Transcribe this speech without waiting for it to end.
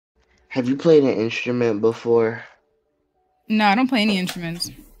Have you played an instrument before? No, I don't play any instruments.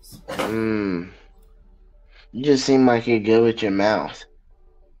 You just seem like you're good with your mouth.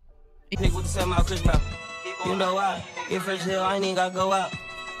 You know why? If it's hell, I ain't even gotta go out.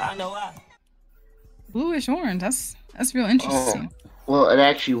 I know why. Bluish orange. That's real interesting. Oh, well, it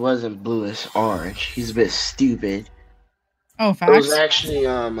actually wasn't bluish orange. He's a bit stupid. Oh, facts. It was actually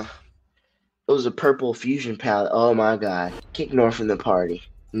it was a purple fusion palette. Oh my god. Kick North from the party.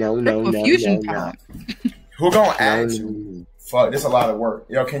 No. Fusion palette. Who gonna add you? Fuck, this a lot of work.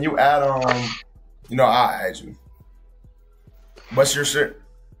 Yo, can you add I'll add you. What's your shit?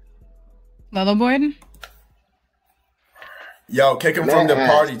 Lelo Boyd? Yo, kick him from the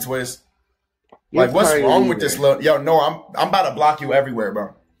party, Twizz. Like, what's wrong with this little? Yo, no, I'm about to block you everywhere,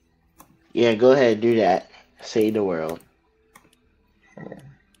 bro. Yeah, go ahead, do that. Save the world.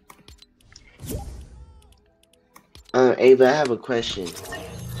 Ava, I have a question.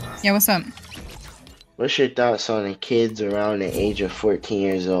 Yeah, what's up? What's your thoughts on the kids around the age of 14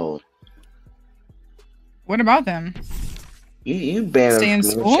 years old? What about them? You ban them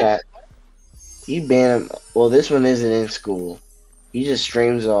from the chat. You ban them. Well, this one isn't in school. He just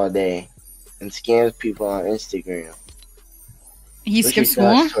streams all day and scams people on Instagram. He skipped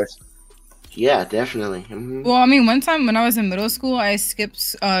school? Yeah, definitely. Well, I mean, one time when I was in middle school, I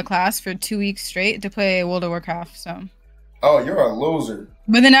skipped class for 2 weeks straight to play World of Warcraft, so. Oh, you're a loser.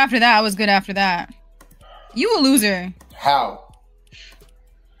 But then after that, I was good after that. You a loser. How?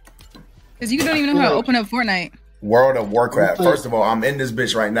 Because you don't even know how to open up Fortnite. World of Warcraft. First of all, I'm in this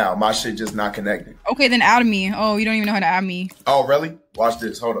bitch right now. My shit just not connected. Okay, then add me. Oh, you don't even know how to add me. Oh, really? Watch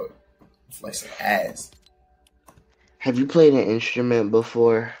this. Hold up. It's like some ass. Have you played an instrument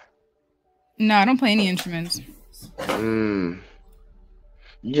before? No, I don't play any instruments. You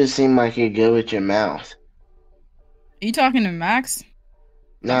just seem like you're good with your mouth. Are you talking to Max?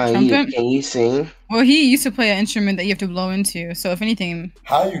 No, can you sing? Well, he used to play an instrument that you have to blow into. So if anything...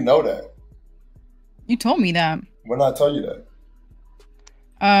 How do you know that? You told me that. When did I tell you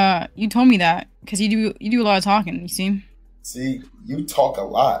that? You told me that. Because you do a lot of talking, you see? See, you talk a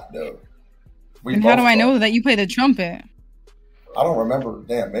lot, though. And how do I know that you play the trumpet? I don't remember.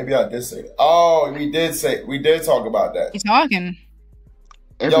 Damn, maybe I did say it. Oh, we did talk about that. You talking?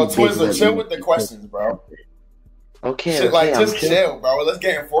 Yo, Twizzler, chill with the questions, bro. Okay, shit, like, just chill, bro. Let's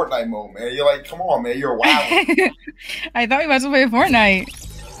get in Fortnite mode, man. You're like, come on, man. You're wild. I thought you were about to play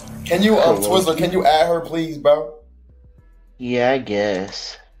Fortnite. Can you, Twizzler, can you add her, please, bro? Yeah, I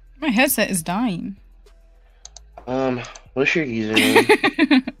guess. My headset is dying. What's your username?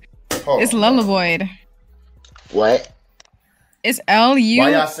 It's Lelaboyd. What? It's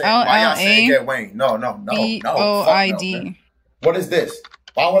L-U-L-L-A. Get Wayne? No. B-O-I-D. What is this?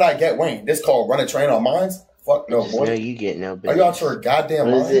 Why would I get Wayne? This called Run a Train on Mines? Fuck no, boy. No, you get no bitch. Are you out your goddamn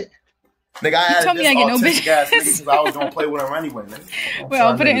mind? What is it? Nigga, I added this autistic ass nigga because I was gonna play with him anyway. Well,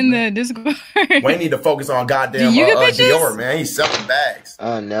 I'll put it in the Discord. Wayne need to focus on goddamn Dior, man. He's selling bags.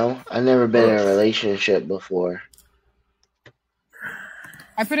 No. I've never been in a relationship before.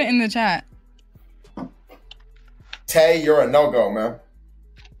 I put it in the chat. Tay, you're a no-go, man.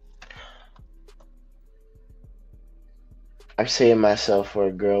 I'm saving myself for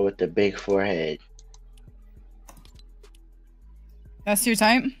a girl with a big forehead. That's your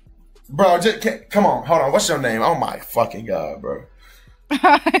type? Bro, come on. Hold on. What's your name? Oh, my fucking God, bro.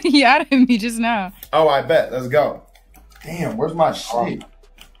 You added me just now. Oh, I bet. Let's go. Damn, where's my shit?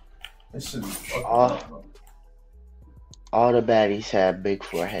 This shit is fucking all the baddies have big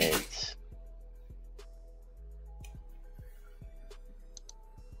foreheads.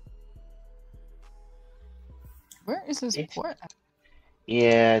 Where is this port?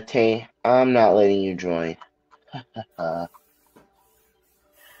 Yeah, Tay, I'm not letting you join.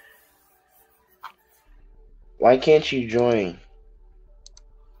 Why can't you join?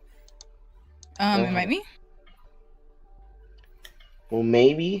 Invite me? Well,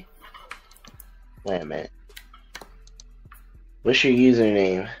 maybe. Wait a minute. What's your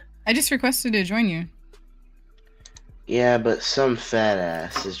username? I just requested to join you. Yeah, but some fat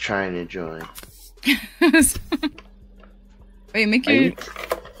ass is trying to join. Wait, make your...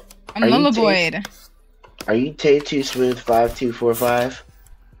 I'm Lelaboyd. Are you Tay2 Smooth 5245?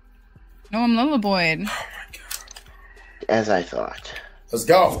 No, I'm Lelaboyd. As I thought. Let's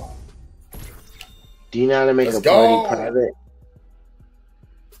go. Do you know how to make a party private?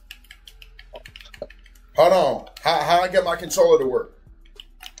 Hold on. How I get my controller to work?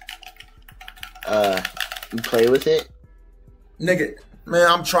 You play with it? Nigga, man,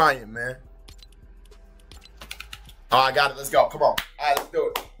 I'm trying, man. Oh, I got it. Let's go. Come on. All right, let's do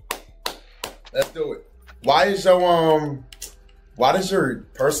it. Let's do it. Why is your Why does your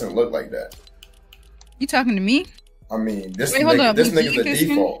person look like that? You talking to me? I mean, this Wait, hold nigga, up. this Do you nigga's like a this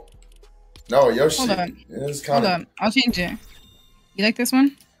default. No, your Hold shit up. is Hold kind of. up. I'll change it. You like this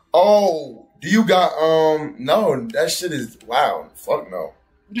one? Oh, do you got no, that shit is wow. Fuck no.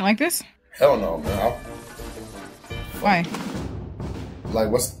 You don't like this? Hell no, man. Why? Like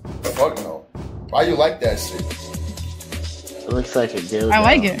what's fuck no. Why you like that shit? It looks like a dildo. I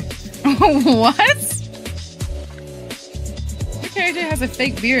like it. What? Your character has a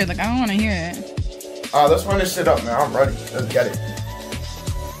fake beard. Like, I don't want to hear it. Let's run this shit up, man. I'm ready. Let's get it.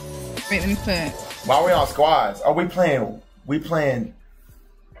 Wait, let me put Why we on squads? Are we playing? We playing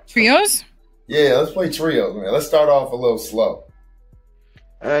trios? Yeah, let's play trios, man. Let's start off a little slow.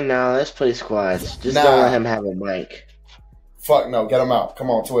 No, let's play squads. Just don't let him have a mic. Fuck no, get him out. Come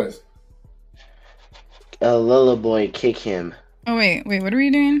on, twizz. Lilla boy, kick him. Oh, wait, what are we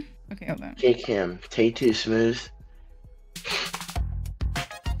doing? Okay, hold on. Kick him. Tay too smooth.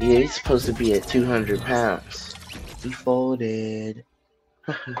 Yeah, he's supposed to be at 200 pounds. He folded.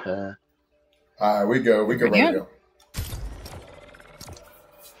 Alright, we go. We can ready to go.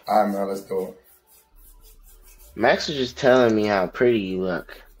 Alright, man, let's go. Max was just telling me how pretty you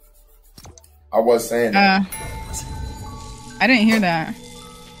look. I was saying that. I didn't hear that.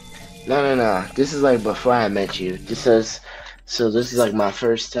 No. This is like before I met you. This is this is like my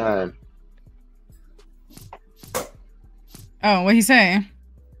first time. Oh, what'd he say?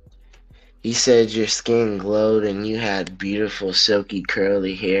 He said your skin glowed and you had beautiful silky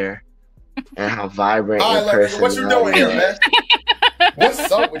curly hair. And how vibrant your personality what you doing here, man?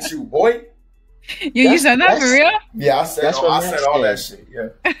 What's up with you, boy? You said that for real? Yeah, I said all that shit. Yeah.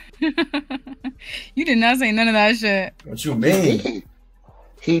 You did not say none of that shit. What you mean?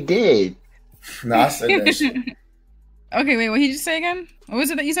 He did. No, I said that shit. Okay, wait, what did you say again? What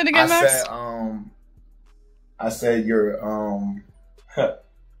was it that you said again, Max? I said you're hold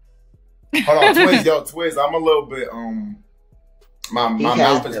on, twizz, I'm a little bit my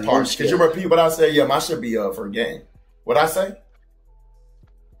mouth is parched. Could you repeat what I said? Yeah, my should be for a game. What'd I say?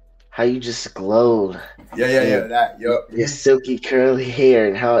 How you just glowed. Yeah, that, yup. Your silky curly hair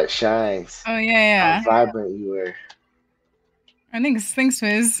and how it shines. Oh, yeah. How vibrant you were. I think thanks,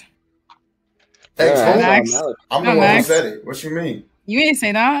 Twizz. Thanks, Max. I'm the one who said it. What you mean? You ain't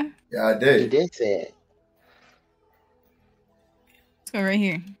say that. Yeah, I did. You did say it. Let's go right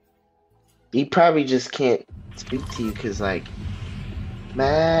here. He probably just can't speak to you because, like,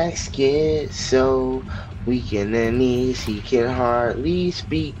 Max gets so weak in the knees, he can hardly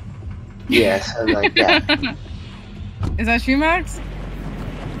speak. Yeah, something like that. Is that true, Max?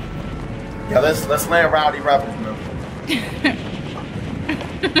 Yeah, let's land rowdy rappers, man.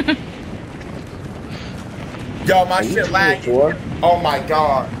 Yo, my shit lagging. Oh my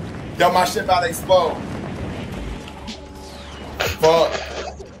god. Yo, my shit about to explode. Fuck.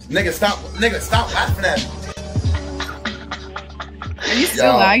 Nigga, stop laughing at me. Are you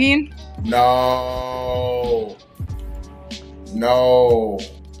still lagging? No.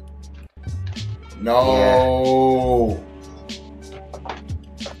 Yeah.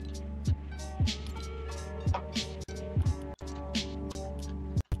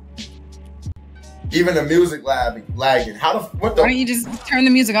 Even the music lagging. What the? Why don't you just turn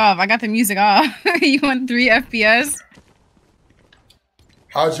the music off? I got the music off. You want 3 FPS?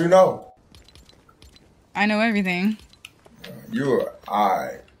 How'd you know? I know everything. You're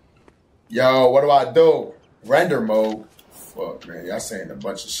alright. Yo, what do I do? Render mode. Fuck, man. Y'all saying a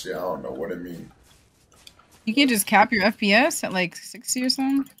bunch of shit. I don't know what it means. You can't just cap your FPS at like 60 or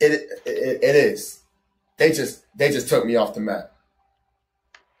something? It is. They just took me off the map.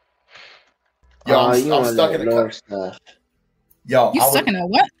 Yo, I'm stuck in the stuff. Yo, you stuck in a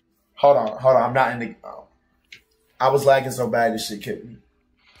what? Hold on. I'm not in the. I was lagging so bad this shit kicked me.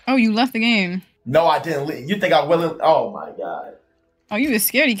 Oh, you left the game. No, I didn't leave. You think I willing? Oh my god. Oh, you a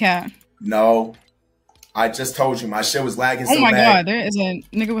scaredy cat. No, I just told you my shit was lagging so bad. Oh my god, there is a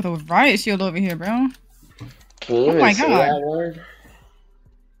nigga with a riot shield over here, bro. Oh my god.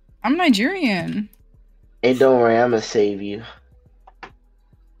 I'm Nigerian. Hey, don't worry, I'm gonna save you.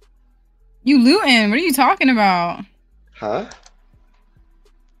 You looting? What are you talking about? Huh?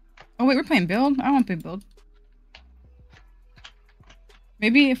 Oh wait, we're playing build? I don't want to play build.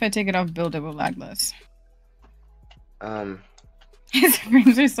 Maybe if I take it off build, it will lag less. His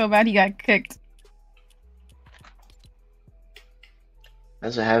frames are so bad he got kicked.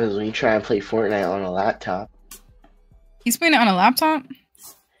 That's what happens when you try and play Fortnite on a laptop. He's playing it on a laptop?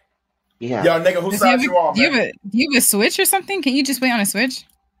 Yeah. Yo, nigga, who side you on, man? Do you have a Switch or something? Can you just play on a Switch?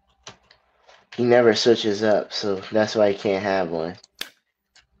 He never switches up, so that's why he can't have one.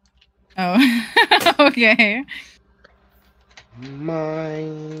 Oh, okay.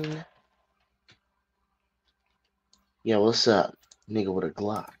 mine. Yeah, what's up? Nigga with a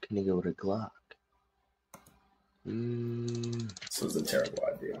Glock. Nigga with a Glock. This was a terrible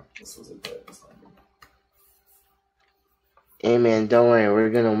idea. This was a good idea. Hey man, don't worry,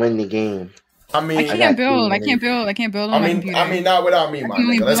 we're gonna win the game. I can't build. I can't build on my computer. I mean, not without me, my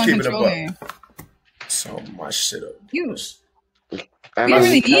nigga. Let's keep it a buck. So much shit up. We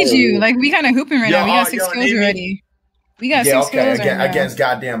really need you. Like, we kind of hooping right now. We got 6 kills already. We got 6 kills against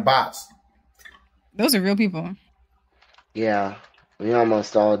goddamn bots. Those are real people. Yeah, we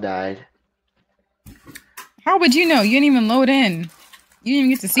almost all died. How would you know? You didn't even load in. You didn't even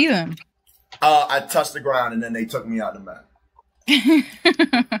get to see them. I touched the ground and then they took me out the map.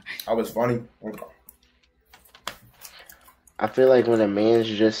 I was funny. Okay. I feel like when a man's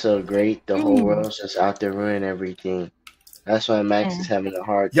just so great, the whole world's just out there ruining everything. That's why Max is having a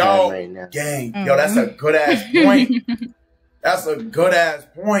hard time right now. Gang. Yo, that's a good ass point. That's a good ass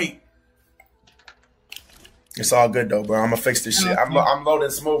point. It's all good though, bro. I'm gonna fix this shit. I'm loading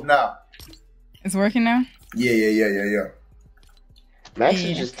smooth now. It's working now? Yeah. Max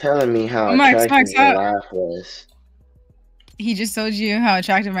is just telling me how attractive my laugh was. He just told you how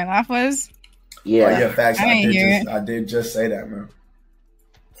attractive my laugh was? Yeah. Oh, yeah, facts. I did just say that, man.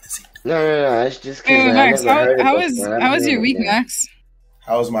 No. It's just because Max, how was your week, Max?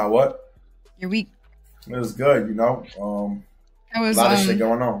 How was my what? Your week. It was good, you know. How was, a lot of shit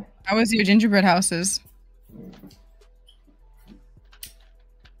going on. How was your gingerbread houses?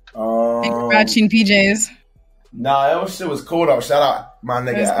 Matching PJs. Nah, that shit was cool though. Shout out my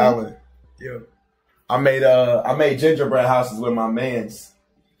nigga Alan. Yeah. I made gingerbread houses with my mans.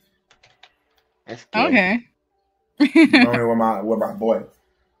 That's good. Okay. with my boy.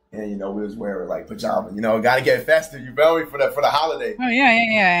 And you know, we was wearing like pajamas. You know, gotta get festive, you feel me, for the holiday. Oh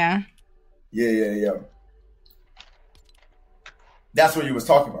yeah. Yeah. That's what you was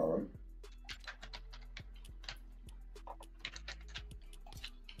talking about, right?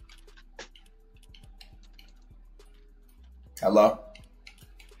 Hello?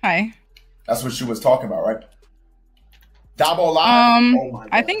 Hi. That's what she was talking about, right? Dabo live? Oh my God.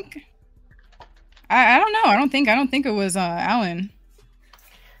 I think I don't know. I don't think it was Alan.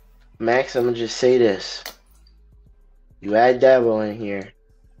 Max, I'm gonna just say this. You add Dabo in here,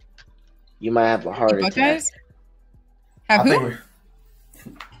 you might have a heart attack. Guys? Have who?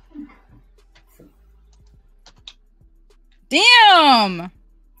 Damn!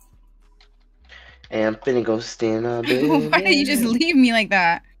 Hey, I'm finna go stand on business. Why did you just leave me like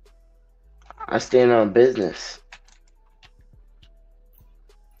that? I stand on business.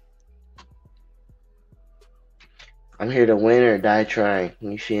 I'm here to win or die trying.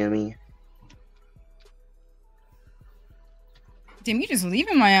 You feel me? Damn, you just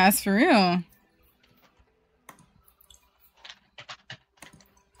leaving my ass for real.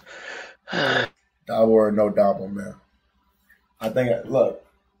 Dabo or no Dabo, man. I think, look,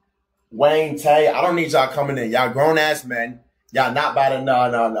 Wayne, Tay, I don't need y'all coming in. Y'all grown ass men. Y'all not about to,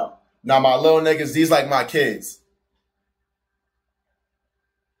 no. Now my little niggas, these like my kids.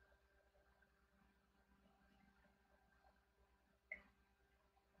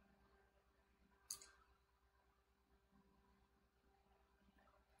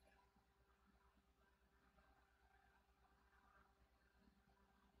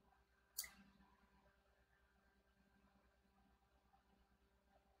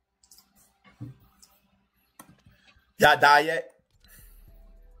 Y'all die yet?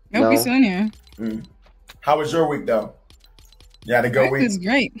 Nope, we still in here. How was your week though? You had a good week? It was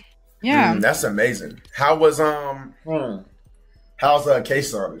great. Yeah. That's amazing. How was how's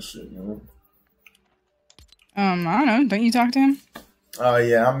K-Star and shit, you know? I don't know. Don't you talk to him?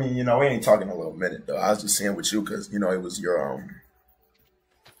 Yeah, I mean, you know, we ain't talking a little minute though. I was just saying with you because, you know, it was your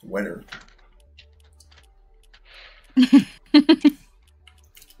winter. Me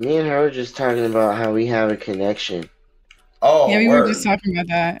and her were just talking about how we have a connection. Oh, yeah, we were just talking about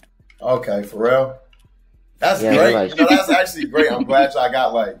that. Okay, for real? That's great. Like, you know, that's actually great. I'm glad y'all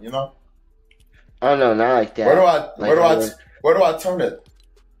got like, you know. Oh no, not like that. Where do I turn it?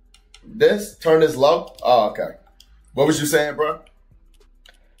 Turn this low? Oh, okay. What was you saying, bro?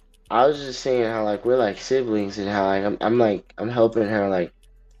 I was just saying how like we're like siblings and how like I'm helping her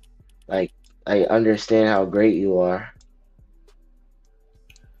like understand how great you are.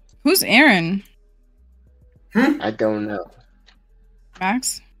 Who's Aaron? I don't know.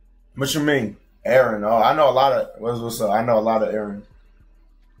 Max? What you mean? Aaron. Oh, I know a lot of what's up? I know a lot of Aaron.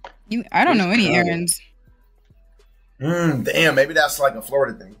 I don't know any Aarons. Damn, maybe that's like a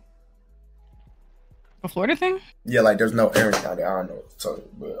Florida thing. A Florida thing? Yeah, like there's no Aaron down there. I don't know. So,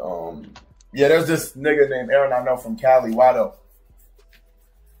 but yeah, there's this nigga named Aaron I know from Cali. Why though?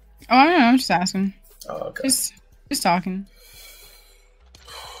 Oh, I don't know. I'm just asking. Oh, okay. Just talking.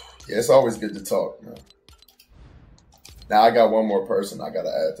 Yeah, it's always good to talk, man. Now I got one more person I gotta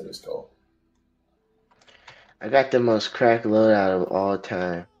add to this call. I got the most crack loadout of all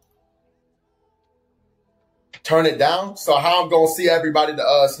time. Turn it down? So how I'm gonna see everybody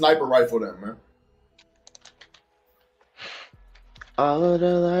the sniper rifle then, man? All of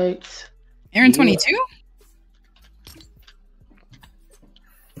the lights. Aaron 22?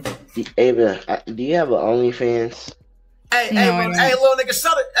 Ava, do you have an OnlyFans? Hey, No, hey, little nigga,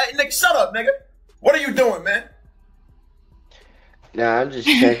 shut up. Hey, nigga, shut up, nigga. What are you doing, man? Nah, I'm just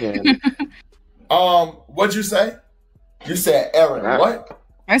checking. What'd you say? You said Aaron, what?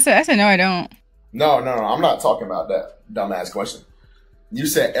 I said no, I don't. No, I'm not talking about that dumbass question. You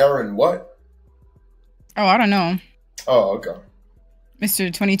said Aaron, what? Oh, I don't know. Oh, okay.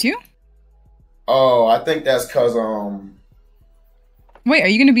 Mr. 22? Oh, I think that's cause Wait, are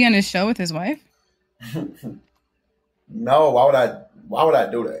you gonna be on his show with his wife? No, why would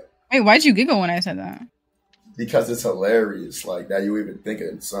I do that? Wait, why'd you giggle when I said that? Because it's hilarious, like that you even think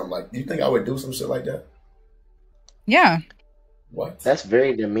of something like, do you think I would do some shit like that? Yeah. What? That's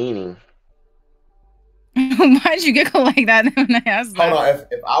very demeaning. Why'd you giggle like that when I asked that? Hold on,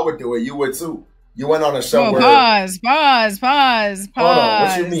 if I would do it, you would too. You went on a show Whoa, where pause. Hold on,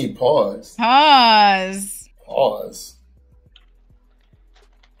 what you mean pause? Pause.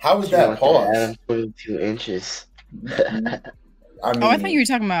 How was You that want pause? the Adam 22 inches. I mean, Oh, I thought you were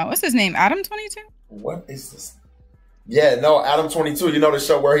talking about, what's his name? Adam 22? what is this? Yeah, no, Adam 22. You know the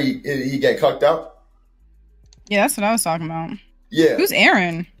show where he get cucked out? Yeah, that's what I was talking about. Yeah. Who's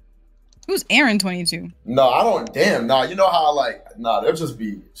Aaron? Who's Aaron 22? No, I don't. Damn, nah. You know how they'll just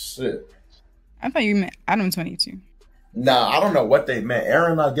be shit. I thought you meant Adam 22. Nah, I don't know what they meant.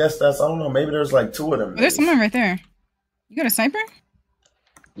 Aaron, I guess I don't know. Maybe there's like two of them. Oh, there's someone right there. You got a sniper?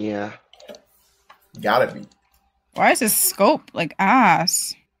 Yeah. Gotta be. Why is his scope like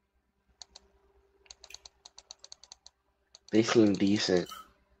ass? They seem decent.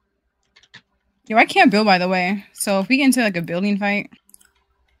 Yo, I can't build, by the way. So if we get into like a building fight,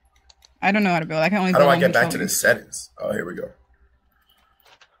 I don't know how to build. I can only How build do I on get back to controller. the settings? Oh, here we go.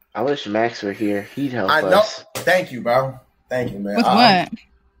 I wish Max were here. He'd help I know. us. Thank you, bro. Thank you, man. With what?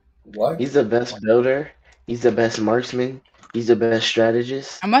 What? He's the best builder. He's the best marksman. He's the best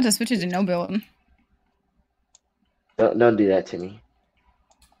strategist. I'm about to switch it to no build. Don't do that to me.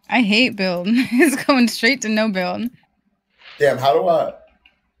 I hate build. It's going straight to no build. Damn, how do I?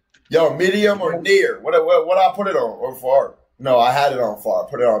 Yo, medium or near? What I put it on? Or far? No, I had it on far.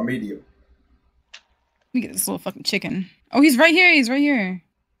 Put it on medium. Let me get this little fucking chicken. Oh, he's right here. He's right here.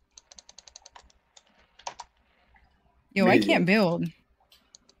 Yo, I Medium. can't build.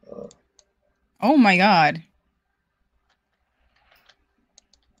 Oh my god.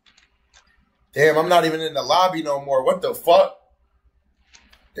 Damn, I'm not even in the lobby no more. What the fuck?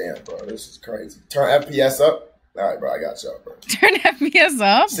 Damn, bro, this is crazy. Turn FPS up. All right, bro, I got y'all, bro. Turn FPS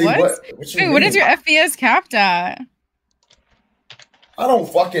up? See, what? what you Wait, mean? what is your FPS capped at? I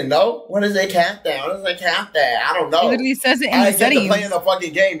don't fucking know. What is it capped at? What is it capped at? I don't know. It literally says it in I the ain't get to settings. play in the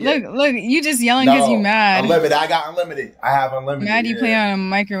fucking game yet. Look, you just yelling because you mad. Unlimited. I got unlimited. I have unlimited. Mad you play on a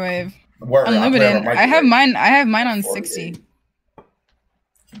microwave. Word, Unlimited. I have mine on 4K. 60.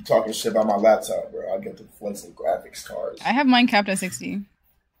 Keep talking shit about my laptop, bro. I get the flexing graphics cards. I have mine capped at 60.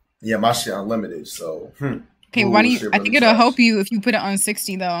 Yeah, my shit unlimited, so. Okay, why do you? I think it'll help you if you put it on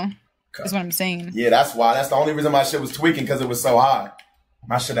 60 though. That's what I'm saying. Yeah, that's why. That's the only reason my shit was tweaking, because it was so high.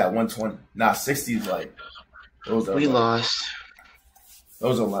 My shit at 120. Nah, 60 is like. We lost.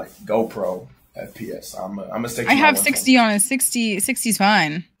 Those are like GoPro FPS. I'm gonna stick to I my have 120. 60 on a 60. 60's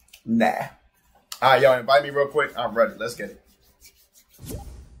fine. Nah. All right, y'all, invite me real quick. I'm ready. Let's get it.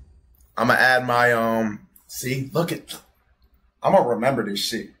 I'm gonna add my see, look at. I'm gonna remember this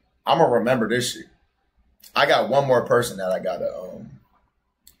shit. I got one more person that I gotta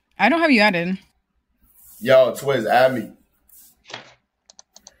I don't have you added. Yo, Twizz, add me.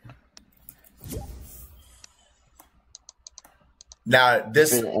 Now,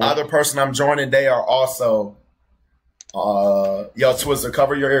 this other person I'm joining, they are also yo, Twizz,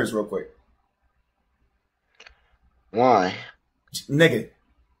 cover your ears real quick. Why? Nigga.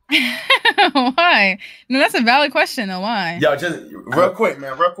 Why? No, that's a valid question though. Why? Yo, just real quick,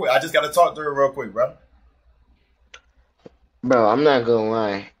 man, real quick. I just gotta talk through it real quick, bro. Bro, I'm not gonna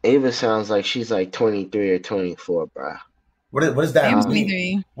lie. Ava sounds like she's like 23 or 24, bro. What does that I'm mean?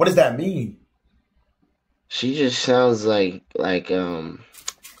 23. What does that mean? She just sounds like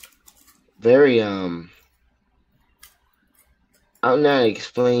very I don't know how to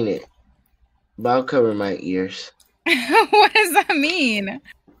explain it, but I'll cover my ears. What does that mean?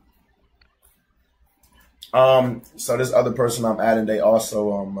 So this other person I'm adding, they also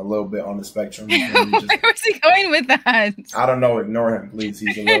a little bit on the spectrum. Where was he going with that? I don't know. Ignore him, please.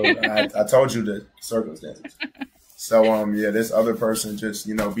 He's a little. I told you the circumstances. So yeah, this other person just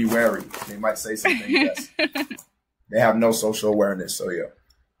be wary. They might say something that's they have no social awareness. So yeah,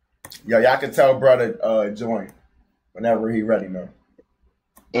 y'all can tell brother join whenever he ready, man.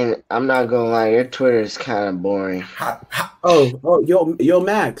 And I'm not gonna lie, your Twitter is kind of boring. Oh, yo,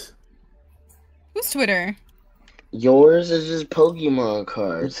 Max. Whose Twitter? Yours is just Pokemon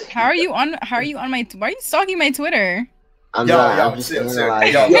cards. How are you on my? Why are you stalking my Twitter? I'm just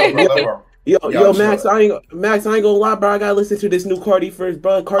analyzing. Yo, Max, I ain't gonna lie, bro. I gotta listen to this new Cardi first,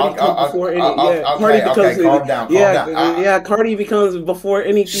 bro. Cardi comes before any. Cardi becomes. Calm down. Cardi becomes before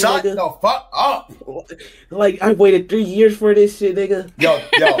anything. Shut nigga. the fuck up. Like I waited 3 years for this shit, nigga. Yo,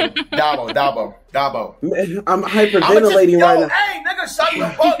 Dabo. Man, I'm hyperventilating right now. Hey, nigga, shut the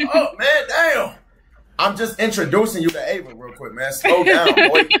fuck up, man. Damn. I'm just introducing you to Ava real quick, man. Slow down,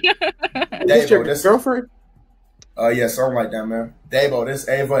 boy. Is this your girlfriend? Yeah, something like that, man. Dabo, this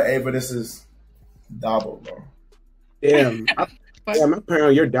Ava, this is Dabo, bro. Damn. I'm praying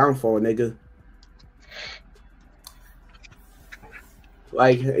on your downfall, nigga.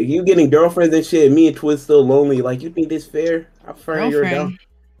 Like, you getting girlfriends and shit, me and Twizz still lonely. Like, you think this fair? I'm praying you're down.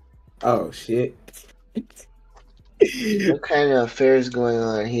 Oh, shit. What kind of affair is going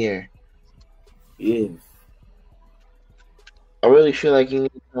on here? Yeah. I really feel like you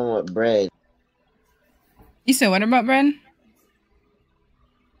need to come with bread. You said what about bread?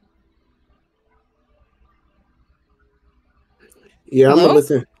 Yeah, I'm gonna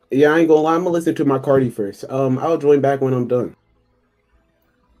listen. Yeah, I ain't gonna lie. I'm gonna listen to my Cardi first. I'll join back when I'm done.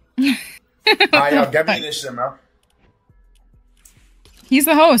 Alright, y'all, get me this shit, man. He's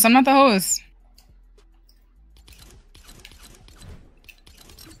the host. I'm not the host.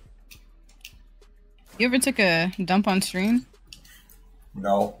 You ever took a dump on stream?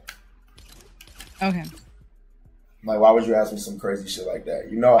 No. Okay. Like, why would you ask me some crazy shit like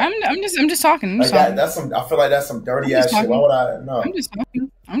that? You know, I'm just talking. Like that, that's some. I feel like that's some dirty ass shit. Why would I? No.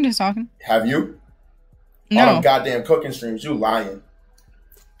 I'm just talking. Have you? No. On them goddamn cooking streams, you lying.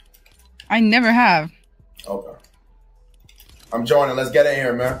 I never have. Okay. I'm joining. Let's get in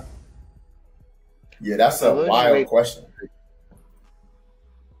here, man. Yeah, that's a wild question.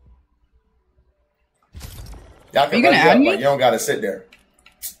 Y'all can let me up, like, you don't gotta sit there.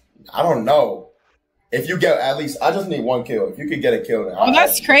 I don't know. If you get at least, I just need one kill. If you could get a kill, then oh,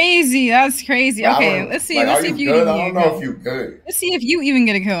 that's crazy. That's crazy. Okay, let's see. Let's see if you good. I don't know if you good. Let's see if you even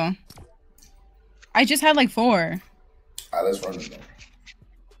get a kill. I just had like 4. All right, let's run it down.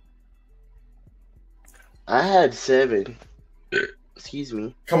 I had 7. Excuse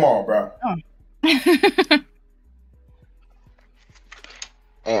me. Come on, bro. Oh.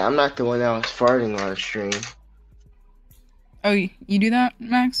 Hey, I'm not the one that was farting on stream. Oh, you do that,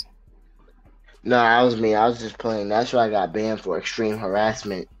 Max? No, that was me. I was just playing. That's what I got banned for, extreme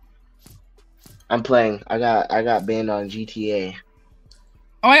harassment. I'm playing. I got banned on GTA.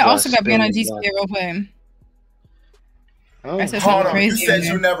 Oh, I also got banned on GTA roleplay. Oh. I said something crazy. You said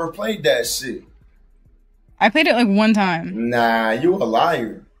you never played that shit. I played it like 1 time. Nah, you a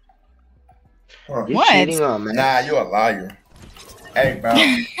liar. Huh. What? Nah, you a liar. Hey, bro.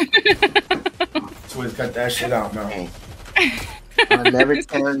 Twizz, cut that shit out, man. Hey. I'll never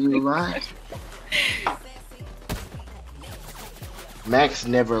tell you lies. Max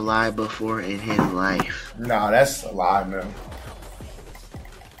never lied before in his life. Nah, that's a lie, man.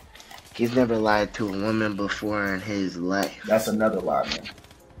 He's never lied to a woman before in his life. That's another lie, man.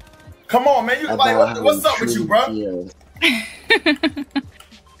 Come on, man. You like what's up with you, bro?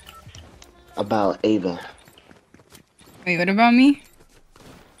 About Ava. Wait, what about me?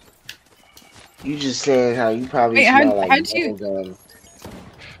 You just saying how you probably smell like bubblegum.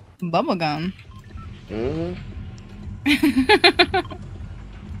 Bubblegum?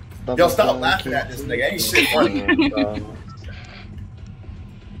 Yo, stop laughing at this nigga. Ain't shit funny.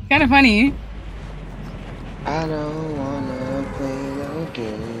 Kind of funny. I don't wanna play no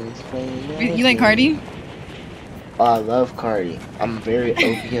games. You like Cardi? Oh, I love Cardi. I'm very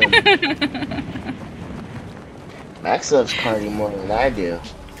opium. Max loves Cardi more than I do.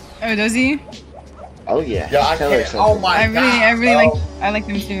 Oh, does he? Oh yeah. Yeah, I can't. Oh my god. I really like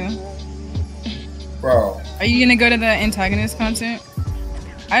them too. Bro. Are you gonna go to the Antagonist concert?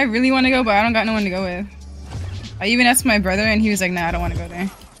 I really want to go, but I don't got no one to go with. I even asked my brother, and he was like, "Nah, I don't want to go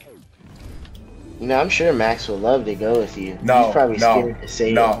there." You know, I'm sure Max would love to go with you. No, he's probably scared to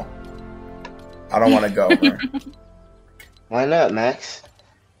say no. I don't want to go, man. Why not, Max?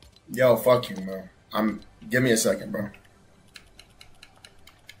 Yo, fuck you, man. Give me a second, bro.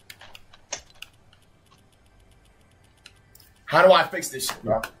 How do I fix this shit,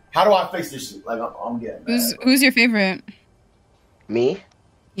 bro? How do I fix this shit? Like, I'm getting mad. Who's your favorite? Me?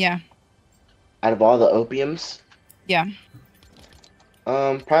 Yeah. Out of all the opiums? Yeah.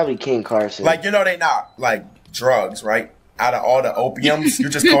 Probably King Carson. Like, you know, they not like drugs, right? Out of all the opiums, you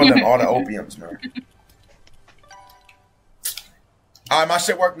just call them all the opiums, man. All right, my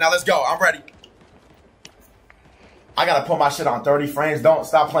shit worked. Now let's go. I'm ready. I gotta put my shit on 30 frames. Don't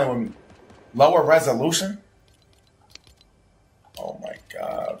stop playing with me. Lower resolution? Oh my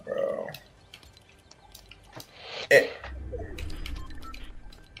god, bro.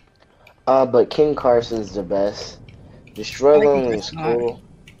 But King Carson's the best. The struggling in school.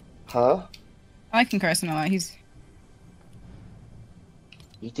 Huh? I like King Carson a lot. He's.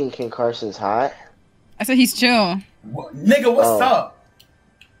 You think King Carson's hot? I said he's chill. What? Nigga, what's up?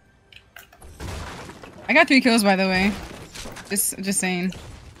 I got 3 kills, by the way. Just saying.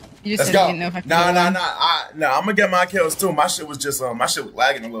 You just Let's go. didn't know if I could Nah. kill I'm gonna get my kills too. My shit was just my shit was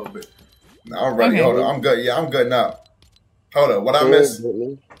lagging a little bit. Nah, I'm ready. Okay. Hold on. I'm good. Yeah, I'm good now. Hold up. What I missed?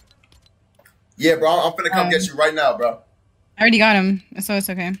 Yeah, bro. I'm finna come get you right now, bro. I already got him, so it's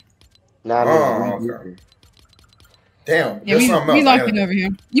okay. Nah, okay. Damn. Yeah, we locked in over here.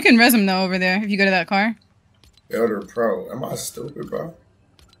 You can res him though over there if you go to that car. Elder Pro. Am I stupid, bro?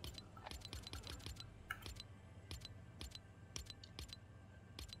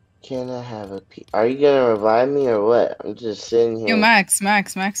 Can I have a Are you gonna revive me or what? I'm just sitting here. Yo, Max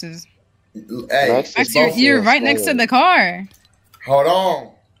is. Hey, Max, you're right next to the car. Hold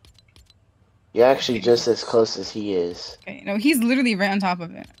on. You're actually just as close as he is. Okay, no, he's literally right on top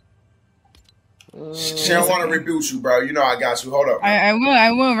of it. She don't want to reboot you, bro. You know I got you. Hold up. I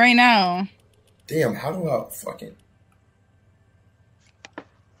will right now. Damn, how do I fucking...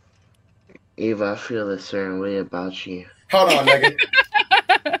 Eva, I feel a certain way about you. Hold on, nigga.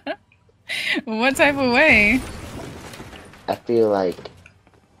 What type of way? I feel like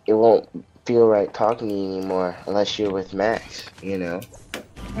it won't feel right talking to you anymore unless you're with Max, you know?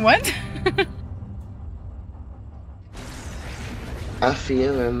 What? I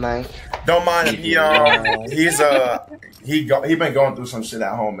feel him, like... Don't mind him. He been going through some shit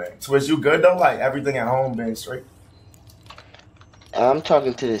at home, man. Twizz, you good though? Like everything at home been straight? I'm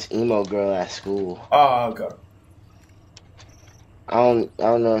talking to this emo girl at school. Oh, okay. I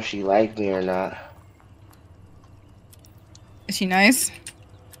don't know if she liked me or not. Is she nice?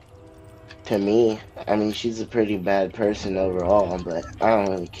 To me, I mean, she's a pretty bad person overall, but I don't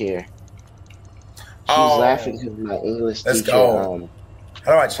really care. She was laughing because my English teacher, How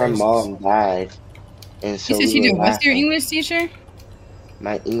do I change her mom died, and so you said she did what's your English teacher?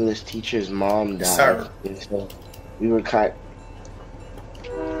 My English teacher's mom died, Sir. and so we were kind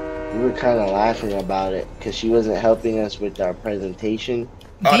of laughing about it because she wasn't helping us with our presentation.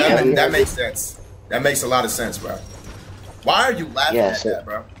 Oh, that makes sense. That makes a lot of sense, bro. Why are you laughing at that,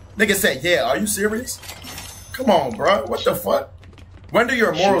 bro? Nigga said, yeah, are you serious? Come on, bro. What the fuck? When do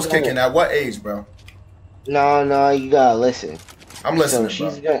your morals kick in? At what age, bro? No, you gotta listen. I'm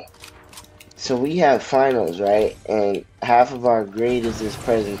listening, bro. So we have finals, right? And half of our grade is this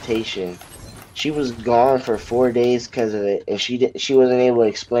presentation. She was gone for 4 days because of it, and she wasn't able to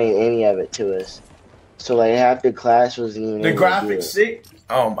explain any of it to us. So like half the class wasn't even the graphic shit.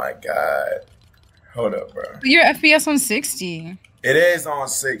 Oh my god! Hold up, bro. Your FPS on 60. It is on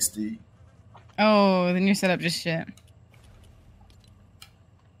 60. Oh, then your setup just shit.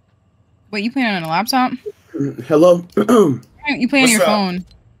 Wait, you playing on a laptop? Hello. You playing on your phone?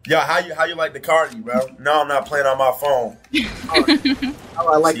 Yo, how you like the Cardi, bro? No, I'm not playing on my phone. How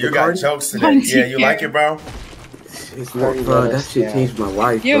I like so the you Cardi? got jokes today. Yeah, you like it, bro? It's not, bro. That shit changed my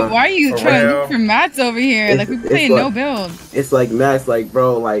life. Yo, bro. why are you trying to look for mats over here? Like we playing no build. It's like mats, like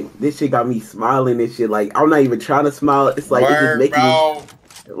bro, like this shit got me smiling and shit. Like I'm not even trying to smile. It's like it's just making me,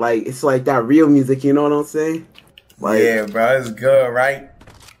 like it's like that real music. You know what I'm saying? Like, yeah, bro, it's good, right?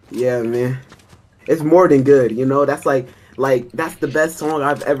 Yeah, man. It's more than good. You know, that's like that's the best song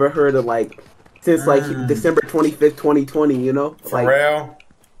I've ever heard of. Like since like December 25th, 2020. You know, for real.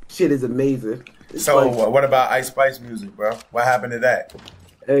 Shit is amazing. It's so like, what about Ice Spice music, bro? What happened to that?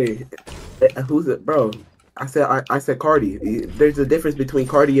 Hey, who's it, bro? I said Cardi. There's a difference between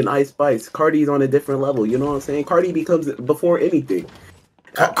Cardi and Ice Spice. Cardi's on a different level. You know what I'm saying? Cardi becomes before anything.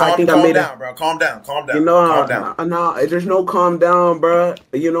 Calm down, bro. Calm down. You know, calm down. No, there's no calm down, bro.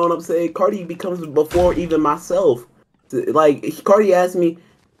 You know what I'm saying? Cardi becomes before even myself. Like Cardi asked me,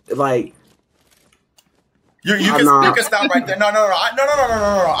 like. You can stop right there. No. I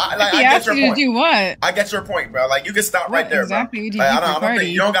get your point. To do what? I get your point, bro. Like you can stop right there, exactly bro. I don't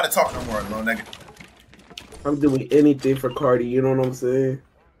think you don't gotta talk no more, little nigga. I'm doing anything for Cardi. You know what I'm saying?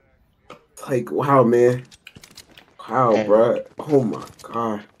 Like wow, man. How, bro? Oh my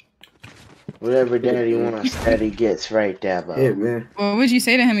god. Whatever daddy wants, daddy gets, right, Dabo? Yeah, man. What would you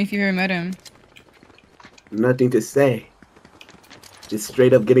say to him if you ever met him? Nothing to say. Just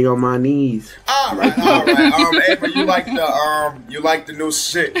straight up getting on my knees. All right. Ava, you like the new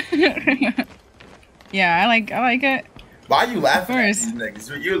shit? Yeah, I like it. Why you laughing at course. these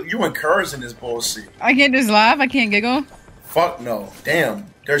niggas? You encouraging this bullshit. I can't just laugh. I can't giggle. Fuck no. Damn,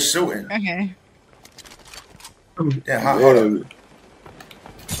 they're shooting. Okay. Yeah, hold on.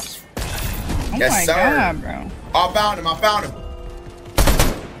 Oh Yes, my sir. god, bro. I found him.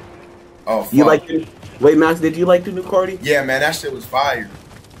 Oh, fuck. You like the... Wait, Max, did you like the new Cardi? Yeah, man, that shit was fire.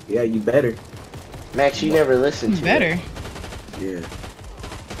 Yeah, you better. Max, you never listened to Better. it.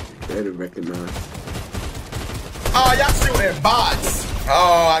 Yeah. Better recognize. Oh, y'all shooting bots.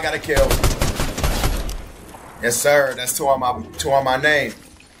 Oh, I got a kill. Yes, sir. That's two on my name.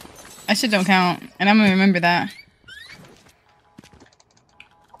 That shit don't count, and I'm gonna remember that.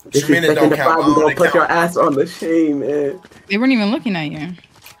 What you mean it don't count? You gonna put your ass on the shame, man. They weren't even looking at you.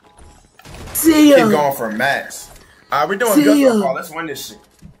 See ya. Keep going for Max. All right, we're doing good so far. Let's win this shit.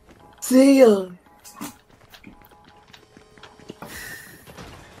 See ya.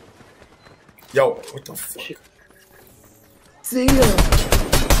 Yo, what the fuck? See ya.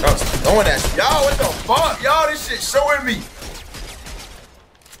 Yo, throwing that shit. Yo, what the fuck? Yo, this shit showing me.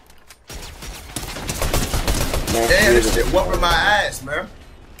 Damn, this shit whooping my ass, man.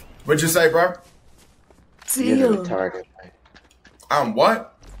 What'd you say, bro? See You're ya. the retarded one. I'm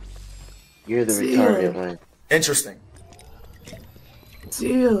what? You're the See retarded ya. one. Interesting.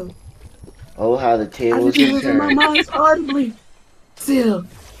 See ya. Oh, how the I tables just are losing my turned. mind audibly. See ya.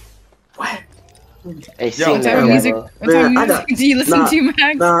 What? Hey, Yo, sing What that, type of music? Dabo. What type of Man, I music got- do you listen to,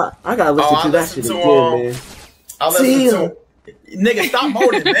 Max? Nah, I gotta listen Oh, I to that listen shit to, again, man. I See listen ya. to nigga, stop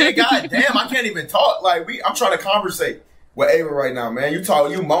moaning, man. God damn, I can't even talk. Like I'm trying to conversate with Ava right now, man.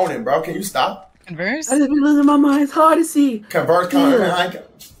 You moaning, bro. Can you stop? Converse? I just be losing my mind. It's hard to see. Converse, Yeah.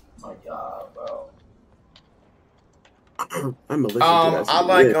 my God, bro. I'm gonna listen to that shit. I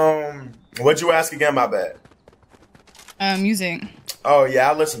like again. what'd you ask again? My bad. Music. Oh yeah,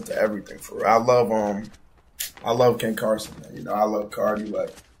 I listen to everything for real. I love Ken Carson, man. You know, I love Cardi.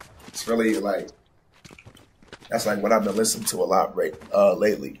 Like, it's really like that's like what I've been listening to a lot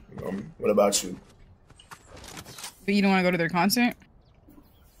lately. What about you? But you don't want to go to their concert?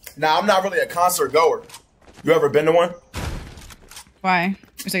 Nah, I'm not really a concert goer. You ever been to one? Why?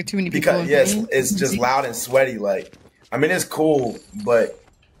 There's like too many people. Because yes, it's just loud and sweaty. Like, I mean, it's cool, but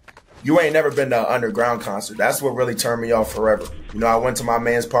you ain't never been to an underground concert. That's what really turned me off forever. You know, I went to my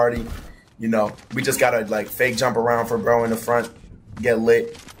man's party. You know, we just gotta like fake jump around for bro in the front, get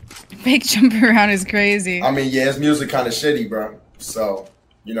lit. Fake jump around is crazy. I mean, yeah, his music kind of shitty, bro. So,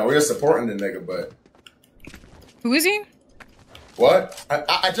 you know, we're supporting the nigga, but Who is he? what?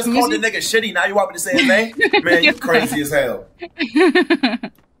 I just Who called is the nigga shitty. Now you want me to say his name? Man, you crazy as hell.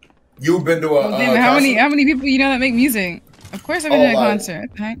 You've been to a Well, damn, how concert? many people you know that make music? Of course I've been Oh, to a like- concert.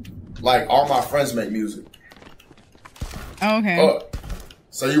 What the heck? Like, all my friends make music. Oh, okay. Oh,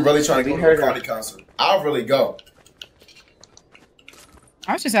 so you really trying to go Have to you a heard Cardi concert? I'll really go.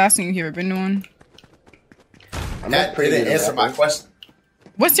 I was just asking you if you ever been to one. I'm That not pretty didn't good answer at my that. question.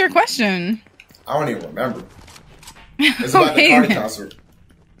 What's your question? I don't even remember. It's about the Okay, Cardi then. concert.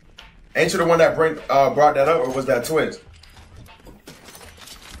 Ain't you the one that brought that up, or was that Twizz?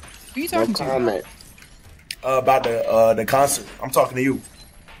 Who are you No talking to? comment. About the concert. I'm talking to you.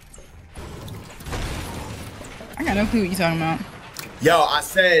 I got no clue what you're talking about. Yo, I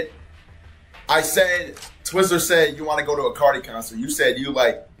said, Twizzler said you want to go to a Cardi concert. You said you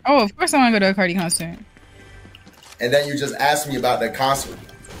like, Oh, of course I want to go to a Cardi concert. and then you just asked me about the concert.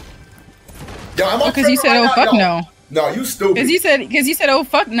 Yo, I'm Because you said, "Oh fuck no." No, you stupid. Because you said, "Oh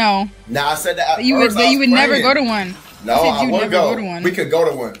fuck no." Nah, I said that. At That you would first, I was never praying. go to one. No, You said I you'd would never go. go to one. We could go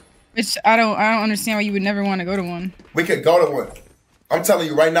to one. Which I don't understand why you would never want to go to one. We could go to one. I'm telling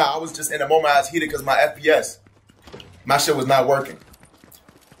you right now, I was just in a moment I was heated because my FPS, my shit was not working.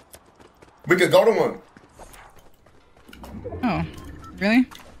 We could go to one. Oh, really?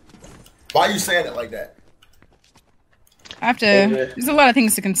 Why are you saying it like that? I have to. Okay. There's a lot of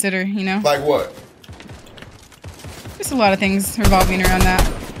things to consider, you know. Like what? There's a lot of things revolving around that.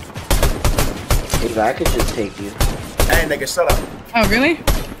 If I could just take you. Hey, nigga, shut up. Oh, really?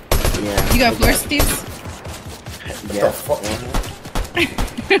 Yeah. You got floor seats? Yeah. the fuck?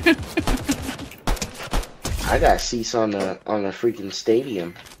 I got seats on the freaking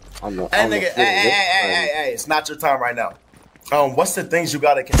stadium. On the. Hey, on the nigga, full lip party. hey, it's not your time right now. What's the things you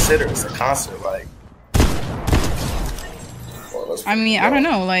gotta consider? It's a concert, like. Well, let's I mean, go. I don't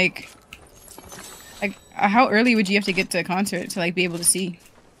know. Like how early would you have to get to a concert to like be able to see?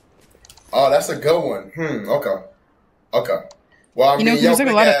 Oh, that's a good one. Okay. Well, I mean, there's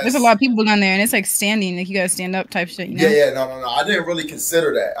like there's a lot of people down there, and it's like standing, like you gotta stand up type shit. You know? Yeah. No. I didn't really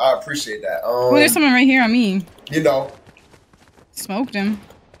consider that. I appreciate that. Well, there's someone right here on me. You know, smoked him.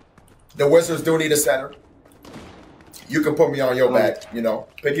 The Wizards do need a center. You can put me on your back. You know,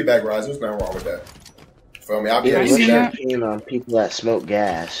 piggyback rise. There's nothing wrong with that. Feel me? I'll be what's your opinion on people that smoke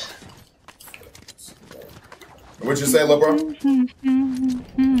gas? What'd you say, little bro?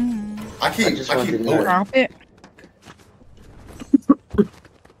 I keep looting.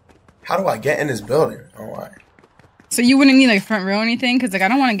 How do I get in this building? Oh, all right. So you wouldn't need like front row or anything? Because like I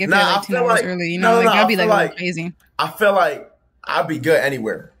don't want to get there like 2 hours early. You know, that'd be like crazy. I feel like I'd be good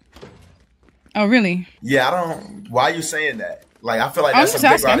anywhere. Oh really? Yeah, I don't. Why are you saying that? Like I feel like that's some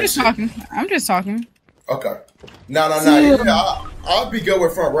big I'm just talking. Okay. No. Yeah, I'll be good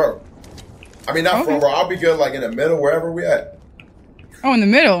with front row. I mean, not front row. I'll be good like in the middle, wherever we at. Oh, in the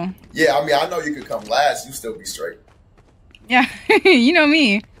middle. Yeah, I mean, I know you could come last. You still be straight. Yeah, you know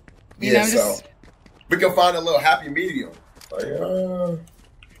me. So we can find a little happy medium. Like,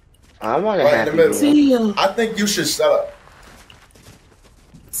 I want a happy medium. I think you should shut up.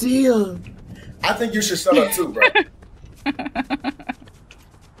 I think you should shut up too, bro.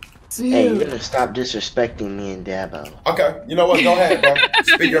 Hey, you're gonna stop disrespecting me and Dabo. Okay, you know what? Go ahead, bro.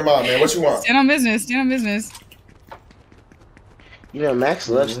 Speak your mind, man. What you want? Stand on business. You know, Max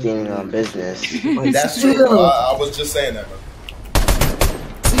loves standing on business. That's true, bro. I was just saying that, bro.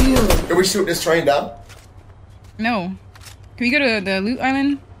 Can we shoot this train down? No. Can we go to the loot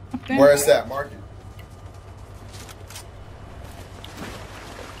island up there? Where is that, Mark?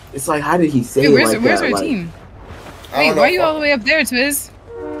 It's like, how did he say where's it like that? Where's our team? Wait, why are you all the way up there, Twizz?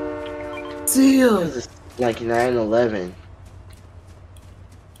 It's like 9/11.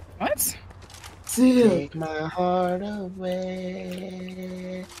 What? Take my heart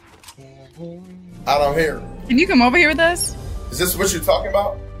away. I don't hear. Can you come over here with us? Is this what you're talking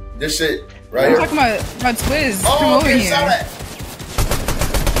about? This shit right here? I'm talking about Twizz. Oh, come over okay, here. That.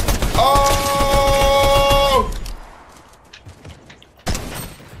 Oh!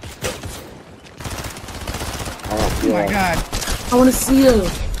 Oh my god. I want to see you.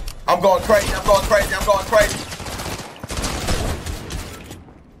 I'm going crazy.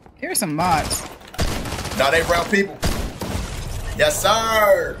 There are some bots. No, they real people. Yes,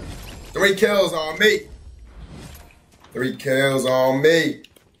 sir. 3 kills on me. 3 kills on me.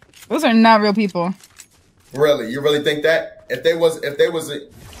 Those are not real people. Really? You really think that? If they was a...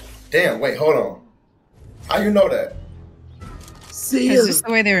 Damn, wait, hold on. How you know that? It's just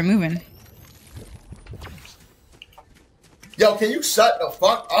the way they were moving. Yo, can you shut the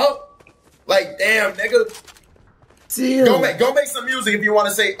fuck up? Like, damn, nigga. Go make some music if you want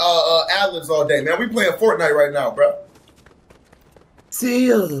to say ad-libs all day, man. We playing Fortnite right now, bro.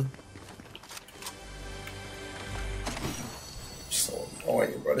 So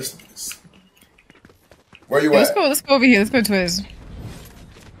annoying, bro. This. Where you at? Let's go over here. Let's go Twizz.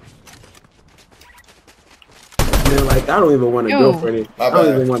 Man, like I don't even want a girlfriend. I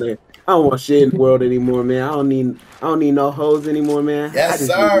don't want shit in the world anymore, man. I don't need no hoes anymore, man. Yes,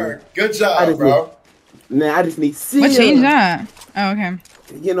 sir. Good job, bro. I just need Sia. What changed that? Oh, okay.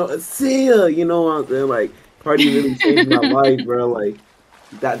 You know, Sia. You know what I'm saying? Like, Cardi really changed my life, bro. Like,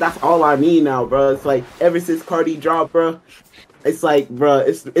 that's all I need now, bro. It's like ever since Cardi dropped, bro. It's like, bro.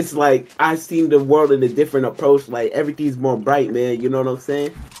 It's like I've seen the world in a different approach. Like everything's more bright, man. You know what I'm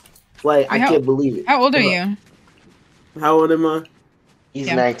saying? Like I can't believe it. How old are you? How old am I? He's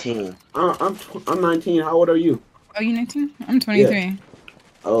 19. I'm 19. How old are you? Oh, you 19? I'm 23. Yeah.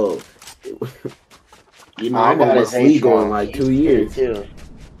 Oh. You know, I'm gonna be legal in like 2 years. Too.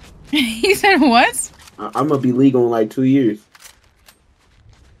 You said what? I'm gonna be legal in like 2 years.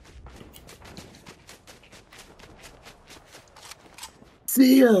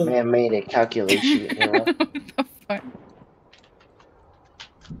 See ya. Man made a calculation. You know? What the fuck?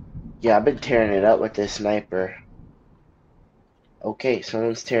 Yeah, I've been tearing it up with this sniper. Okay,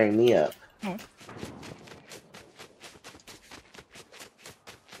 someone's tearing me up. Oh.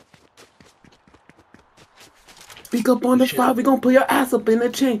 Speak up on the 5, we gonna put your ass up in the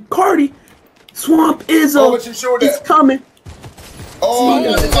chain. Cardi, Swamp Izzo, it's coming. Oh, I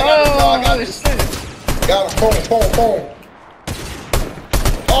got this. Got him, boom.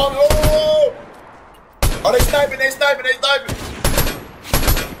 Oh, no. Oh, they sniping.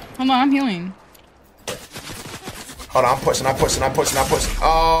 Hold on, I'm healing. Hold on, I'm pushing.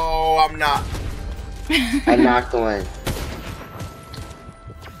 Oh, I'm not. I knocked one.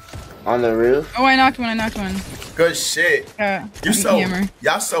 On the roof? Oh, I knocked one. Good shit. Y'all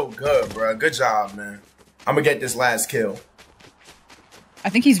Y'all so good, bro. Good job, man. I'm gonna get this last kill. I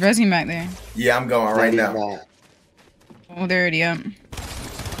think he's resing back there. Yeah, I'm going right now. Oh, they're already up.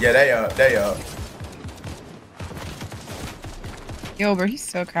 Yeah, they up. They up. Yo, bro, he's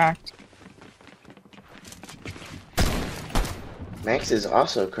so cracked. Max is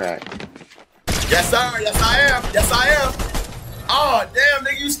also cracked. Yes, sir. Yes, I am. Yes, I am. Oh, damn,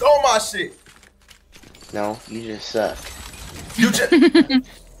 nigga, you stole my shit. No, you just suck. You just.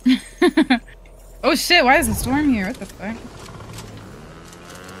 Oh shit! Why is the storm here? What the fuck?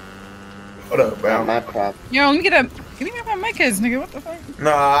 What up, bro? Not my problem. Yo, let me get up. Give me my mic, kids, nigga. What the fuck?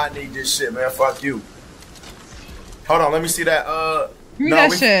 Nah, I need this shit, man. Fuck you. Hold on, let me see that. Give me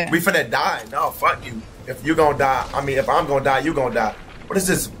that shit. We finna die. No, fuck you. If you gonna die, I mean, if I'm gonna die, you gonna die. What is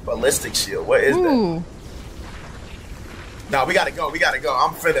this ballistic shield? What is that? Nah, we gotta go. We gotta go.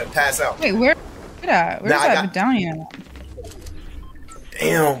 I'm finna pass out. Wait, where's that? Where's that medallion?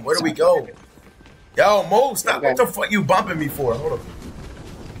 Damn, where do we go? Yo, move! Stop! What the fuck you bumping me for? Hold on.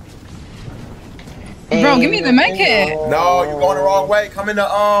 Bro, give me the med kit. No, you're going the wrong way. Come in the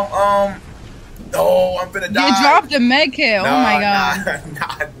No, I'm finna die. You dropped the med kit. Oh my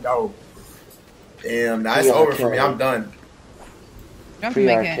god. No. Damn, nah, it's over for me. I'm done. Drop the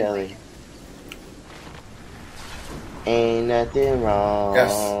med kit. Kelly. Ain't nothing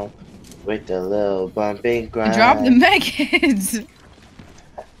wrong with the little bumping grind. Drop the med kits.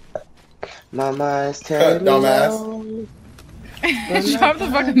 Mama is telling me dumbass. Drop the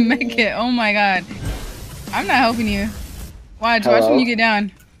fucking med kit. Oh my god. I'm not helping you. Watch when you get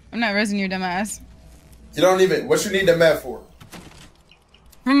down. I'm not resing your dumb ass. You don't even. What you need the med for?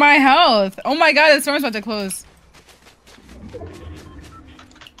 For my health. Oh my god, the storm's about to close.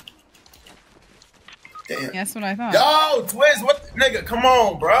 Damn. Yeah, that's what I thought. Yo, Twizz, what, nigga? Come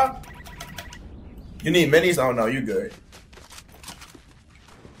on, bruh. You need minis? Oh no, you good.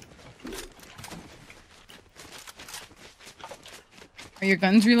 Are your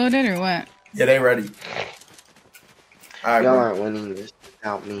guns reloaded or what? Yeah, they ready. All right, y'all bro. aren't winning this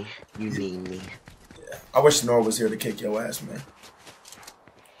without me. You need me. Yeah. I wish Nor was here to kick your ass, man.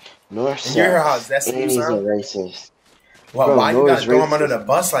 Nor And you hear how sucks. zesty And you he's a sound? racist. Well, Bro, why you Nor's gotta throw him under racist. the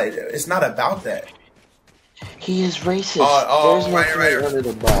bus like that? It's not about that. He is racist. Oh, There's right, nothing right. under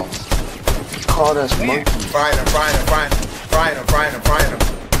the bus. He called us monkeys. Frying him, frying him, frying him, frying him, frying him, frying him.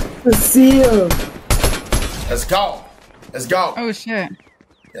 See ya. Let's go. Let's go. Oh shit.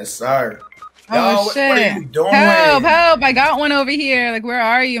 Yes, sir. Oh Yo, shit. what are you doing? Help, help. I got one over here. Like, where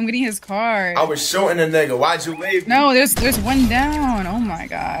are you? I'm getting his card. I was shooting the nigga. Why'd you leave me? No, there's one down. Oh my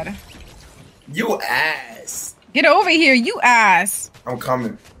god. You ass. Get over here, you ass. I'm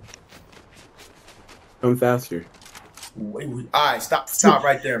coming. Come faster. Wait. All right, stop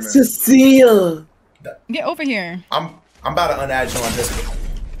right there, man. Cecilia. Get over here. I'm about to unadd you on this.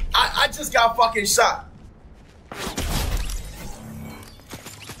 I just got fucking shot.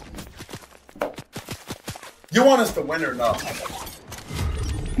 You want us to win or no?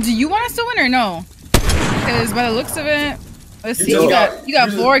 Do you want us to win or no? Because by the looks of it, let's see. You got you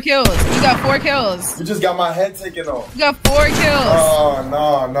 4 kills. You got 4 kills. You just got my head taken off. You got 4 kills. Oh,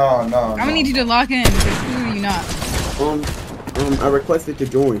 no. I'm gonna need you to lock in. Because who are you not? I requested to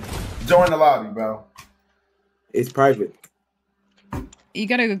join. Join the lobby, bro. It's private. You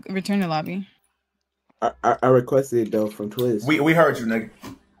gotta return the lobby. I requested it though from Twizz. We heard you, nigga.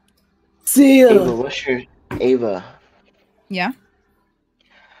 See ya. Ava, Yeah?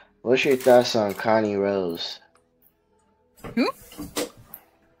 what's your thoughts on Connie Rose? Who?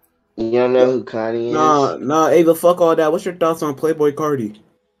 You don't know who Connie is? Nah, Ava, fuck all that. What's your thoughts on Playboy Cardi?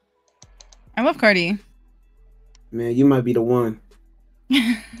 I love Cardi. Man, you might be the one.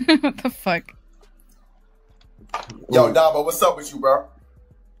 What the fuck? Yo, Dabo, what's up with you, bro?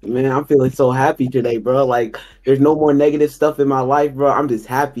 Man, I'm feeling so happy today, bro. Like, there's no more negative stuff in my life, bro. I'm just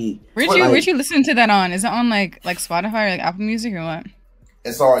happy. Where'd you listen to that on? Is it on like Spotify or like Apple Music or what?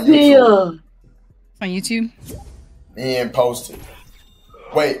 It's on YouTube. It's on YouTube? And posted.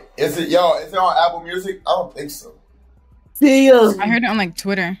 Wait, is it on Apple Music? I don't think so. See ya. I heard it on like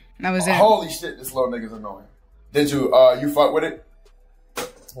Twitter. That was it. Holy shit, this little nigga's annoying. Did you fuck with it?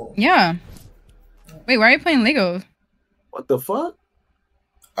 Yeah. Wait, why are you playing Lego? What the fuck?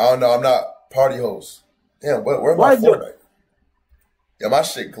 I don't know. I'm not party host. Damn, where my Fortnite? Yeah, my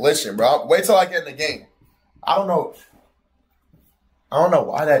shit glitching, bro. Wait till I get in the game. I don't know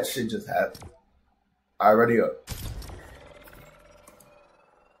why that shit just happened. All right, ready up.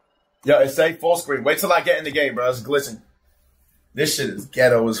 Yo, it say full screen. Wait till I get in the game, bro. It's glitching. This shit is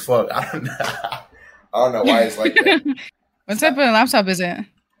ghetto as fuck. I don't know why it's like that. What type of laptop is it?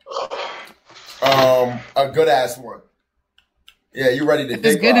 A good ass one. Yeah, you ready to If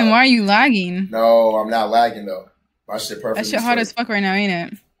it's dig good, then ride. why are you lagging? No, I'm not lagging though. My shit perfect. That shit hot as fuck right now,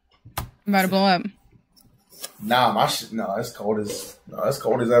 ain't it? I'm about to blow up. Nah, my shit. No, it's cold as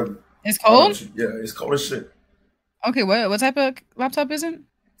ever. It's cold? Yeah, it's cold as shit. Okay, what type of laptop is it?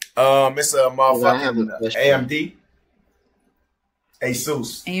 It's a Well, I have a motherfucking question. AMD.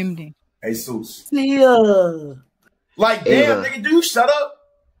 Asus. AMD. Asus. Yeah. Like, damn, Ava. nigga, dude, shut up.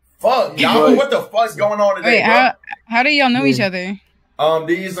 Fuck, y'all. What the fuck's going on today, Wait, bro? how do y'all know each other?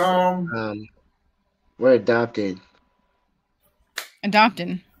 These We're adopted.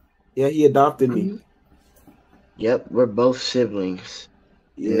 Adopted. Yeah, he adopted me. Yep, we're both siblings.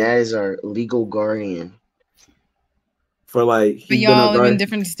 Yeah. And that is our legal guardian. For like, But he's been y'all a live in guard.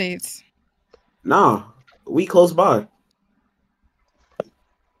 different states. Nah, we close by.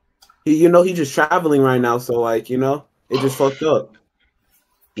 He just traveling right now, so like, it just fucked up.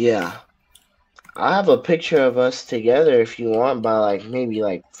 Yeah. I have a picture of us together if you want by like maybe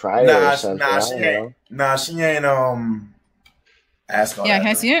like Friday or something. I don't know. she ain't ask all Yeah, that. can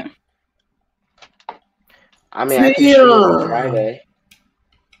I see it? I mean, I can show you on Friday.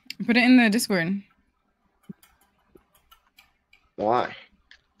 Put it in the Discord. Why?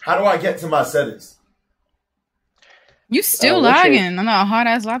 How do I get to my settings? You still what's your- lagging on that hot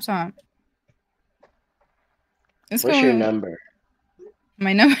ass laptop. Let's What's go. your number?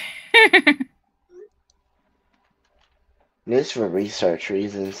 My number. This for research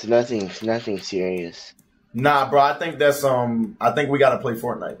reasons. Nothing serious. Nah, bro, I think that's I think we gotta play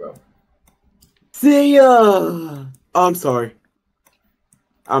Fortnite, bro. See ya. Oh, I'm sorry.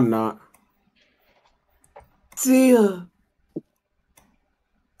 I'm not. See ya.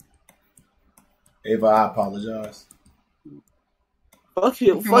 Ava, I apologize. Fuck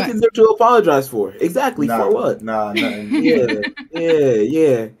you. For Fuck what? is there to apologize for? Exactly. Nah, For what? Nah, nothing.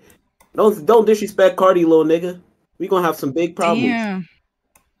 Yeah. Don't disrespect Cardi, little nigga. We gonna have some big problems. Damn.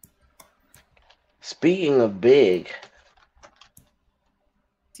 Speaking of big,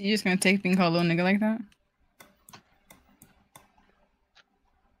 So you just gonna take being called a little nigga like that?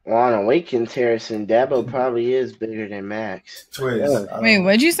 well, on Awaken Terrace and Dabo probably is bigger than Max. Twizz. Yeah. Wait,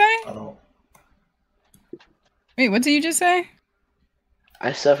 what'd you say? I don't. Wait, what did you just say?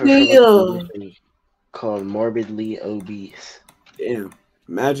 I suffer from a condition called morbidly obese. Damn.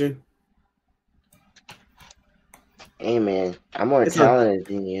 Imagine. Hey man, I'm more talented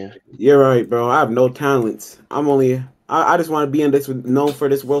than you. You're right, bro. I have no talents. I just want to be known for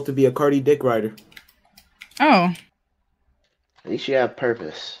this world to be a Cardi dick rider. Oh, At least you have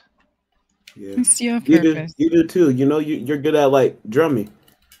purpose. Yeah. it's your You do, purpose. you do too. You're good at like drumming.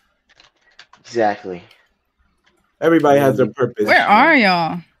 Exactly. Everybody has their purpose. Where are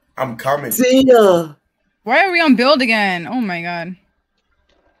y'all? I'm coming. See ya. Why are we on build again? Oh my god.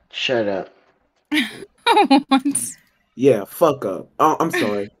 Shut up. What? Yeah, fuck up. Oh, I'm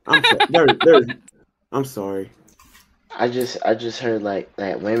sorry. I'm sorry. I just heard like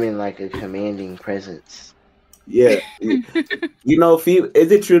that women like a commanding presence. Yeah. Is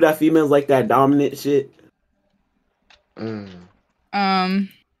it true that females like that dominant shit? Mm.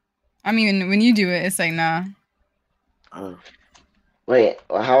 I mean, when you do it, it's like nah. Wait,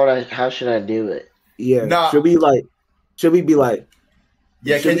 how should I do it? Yeah. Nah. Should we be like?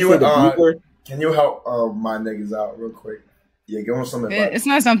 Yeah, should can we say the B word? can you help my niggas out real quick? Yeah, give them some advice. It's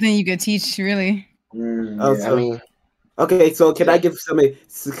not something you could teach, really. Oh, Yeah. I mean, Okay, so can I give some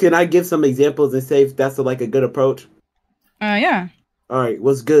examples and say if that's like a good approach? Yeah. All right,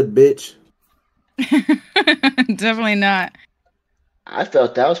 what's good, bitch? Definitely not. I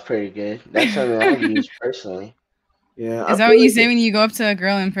felt that was pretty good. That's something I use personally. Yeah. Is that what you say when you go up to a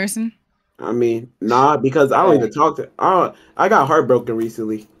girl in person? I mean, nah, because I don't even talk to. I got heartbroken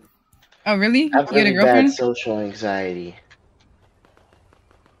recently. Oh, really? I have You had a really girlfriend? bad social anxiety.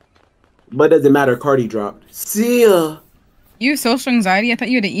 But it doesn't matter. Cardi dropped. See ya. You have social anxiety? I thought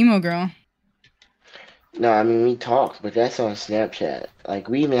you had an emo girl. No, I mean we talk, but that's on Snapchat. Like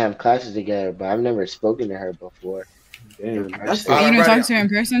we even have classes together, but I've never spoken to her before. Damn. That's You don't talk to her in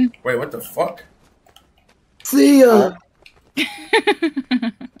person? Wait, what the fuck? See ya.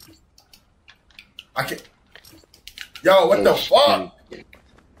 I can't. Yo, what the fuck?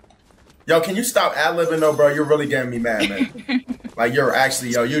 Yo, can you stop ad-libbing though, bro? You're really getting me mad, man. Like you're actually,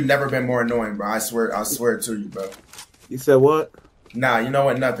 you've never been more annoying, bro. I swear to you, bro. You said what? Nah, you know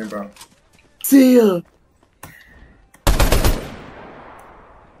what? Nothing, bro. See ya.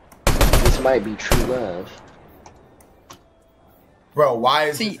 This might be true love. Bro, why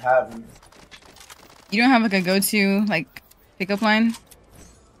is So this happening? You don't have like a go-to like pickup line?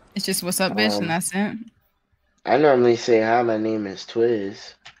 It's just "What's up, bitch," and that's it. I normally say, "Hi, my name is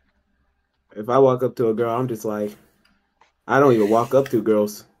Twizz." If I walk up to a girl, I'm just like, I don't even walk up to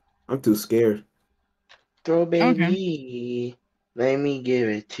girls. I'm too scared. Throw baby, let me give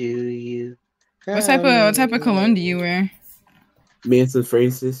it to you. What type of cologne do you wear? Manson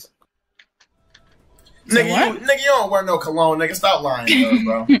Francis. Nigga, you don't wear no cologne, nigga. Stop lying,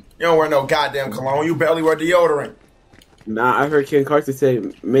 bro. You don't wear no goddamn cologne. You barely wear deodorant. Nah, I heard Ken Carson say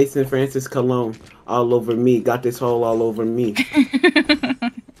Mason Francis cologne all over me. Got this hole all over me.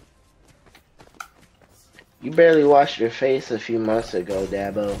 You barely washed your face a few months ago,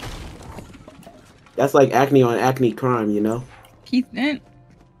 Dabo. That's like acne on acne crime, you know? Keith didn't.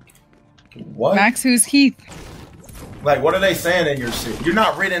 What? Max, who's Keith? Like, what are they saying in your shit? You're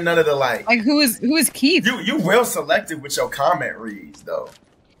not reading none of the like. Like, who is Keith? You real selective with your comment reads though.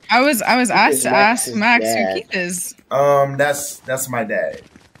 I was asked to ask Max who Keith is. That's my dad.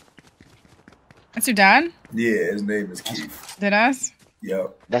 That's your dad? Yeah, his name is Keith. Did I ask?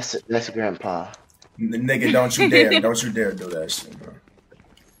 Yep. That's Grandpa. Nigga, don't you dare do that shit, bro.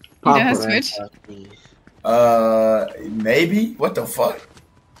 He does Twitch? Maybe? What the fuck?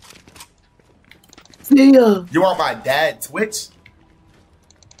 See ya. You want my dad Twitch?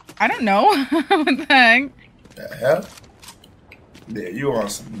 I don't know. What the heck? The hell? Yeah, you on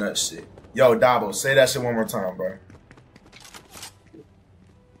some nut shit. Yo, Dabo, say that shit one more time, bro.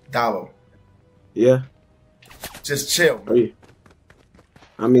 Dabo. Yeah. Just chill, bro. Yeah.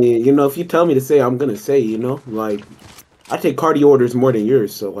 I mean, you know, if you tell me to say, I'm gonna say, you know, like, I take cardio orders more than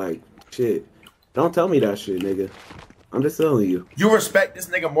yours, so like, shit. Don't tell me that shit, nigga. I'm just telling you. You respect this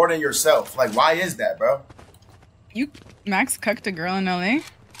nigga more than yourself. Like, why is that, bro? Max cucked a girl in LA?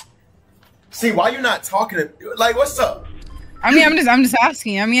 See, why you not talking to, like, what's up? I mean, I'm just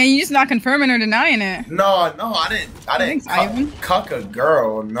asking. I mean, you just not confirming or denying it. No, I didn't cuck a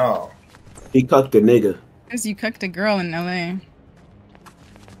girl, no. He cucked a nigga. Because you cucked a girl in LA.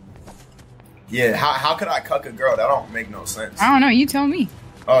 Yeah, how could I cuck a girl? That don't make no sense. I don't know. You tell me.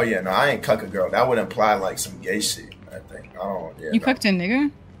 Oh, yeah, no, I ain't cuck a girl. That would imply, like, some gay shit, I think. I don't, yeah. You cucked a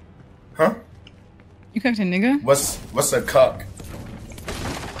nigga? Huh? You cucked a nigga? What's a cuck?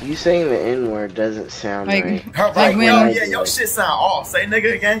 You saying the N-word doesn't sound Like, right. Right, when- yo, yeah, your shit sound off. Say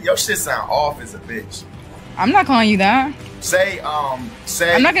nigga again. Your shit sound off as a bitch. I'm not calling you that. Say. I'm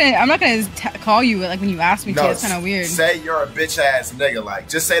not gonna call you like when you ask me to. It's kind of weird. Say you're a bitch ass nigga. Like,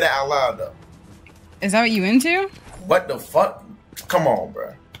 just say that out loud though. Is that what you into? What the fuck? Come on,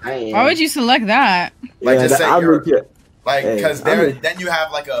 bro. Why would you select that? Like, yeah, just say you're. Like, Hey, because then you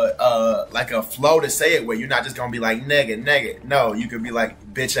have like a flow to say it with. You're not just gonna be like nigga. No, you could be like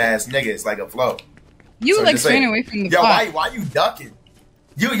bitch ass nigga. It's like a flow. You So like just say, straying away from the Yo, plot. why you ducking?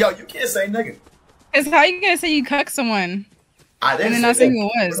 You can't say nigga. Cause how you gonna say you cuck someone? I didn't And then say not say that. who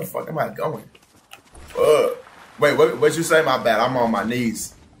it was. Where the fuck am I going? Wait, what'd you say? My bad. I'm on my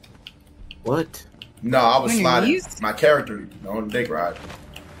knees. What? No, I was On your sliding. knees? My character on the dick ride.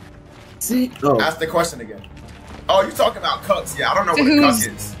 See? Oh. Ask the question again. Oh, you talking about cucks? Yeah, I don't know So what a who's-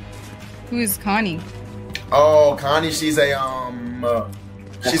 cuck is. Who is Connie? Oh, Connie, she's a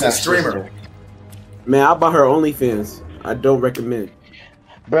she's a streamer. Man, I bought her OnlyFans. I don't recommend.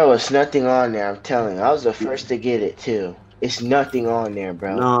 Bro, it's nothing on there, I'm telling you. I was the first to get it, too. It's nothing on there,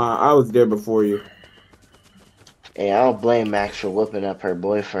 bro. Nah, I was there before you. Hey, I don't blame Max for whooping up her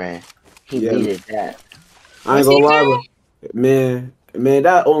boyfriend. He Yeah. needed that. I ain't What's he gonna lie, do? bro. Man,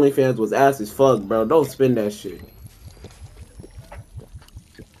 that OnlyFans was ass as fuck, bro. Don't spend that shit.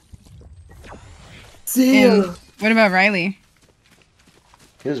 See And ya. what about Riley?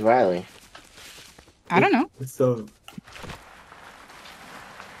 Who's Riley? I don't know. So,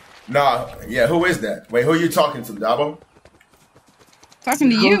 Nah, yeah, who is that? Wait, who you talking to, Dabo? Talking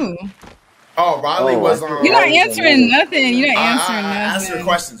to you. Oh, Riley Oh, was I think You're not Riley's answering another- nothing. You're not answering I asked her nothing.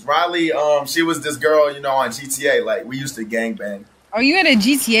 questions. Riley, she was this girl, on GTA. Like, we used to gangbang. Oh, you had a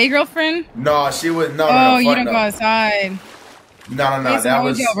GTA girlfriend? No, she was no. Oh, you fuck don't no. go outside. No, Okay, so that what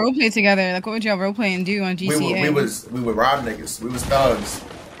was would y'all roleplay together? Like, what would y'all roleplay and do on GTA? we would rob niggas. We was thugs.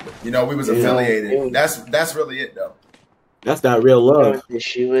 We was Yeah. affiliated. That's really it though. that's not real love. The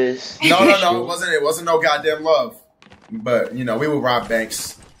shoe is. No, it wasn't no goddamn love. But we would rob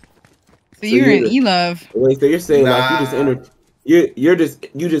banks. So you're you're in E-Love. Wait, so you're saying like Nah. you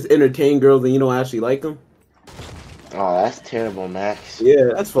just entertain girls and you don't actually like them? Oh, that's terrible, Max.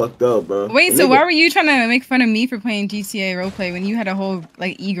 Yeah, that's fucked up, bro. Wait, A so nigga- why were you trying to make fun of me for playing GTA roleplay when you had a whole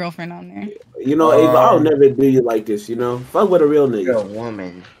like e-girlfriend on there? Ava, I'll never do you like this. Fuck with a real You're a nigga.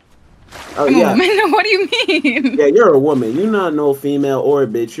 woman. Oh I'm a yeah, woman? What do you mean? yeah, you're a woman. You're not no female or a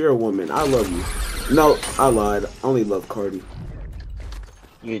bitch. You're a woman. I love you. No, I lied. I only love Cardi.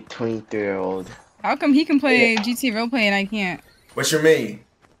 You're a 23-year-old. How come he can play GTA roleplay and I can't? What you mean?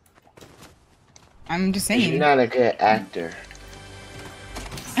 I'm just You're saying. not a good actor.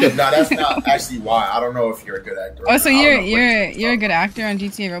 No, that's not actually why. I don't know if you're a good actor. Oh, so you're a good actor on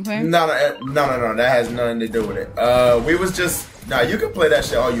GTA Roleplay? No. That has nothing to do with it. We was just you can play that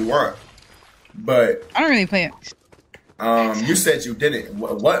shit all you want, but I don't really play it. You said you didn't.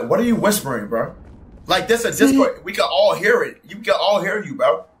 What are you whispering, bro? Like this a Discord. We can all hear it. You can all hear you,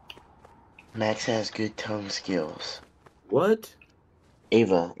 bro. Max has good tongue skills. What?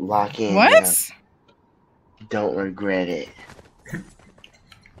 Ava, lock in. What? Now. Don't regret it.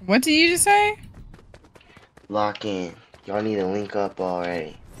 What did you just say? Lock in. Y'all need to link up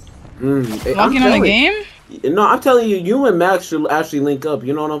already. Lock in on the game? No, I'm telling you, you and Max should actually link up.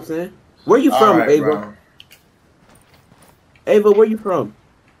 You know what I'm saying? Where you from, right, Ava? bro. Ava, where you from?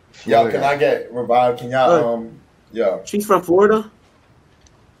 Yo, can I get revived? Can y'all yo? She's from Florida.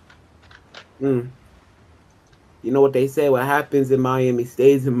 You know what they say? What happens in Miami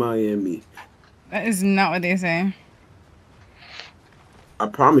stays in Miami. That is not what they say. I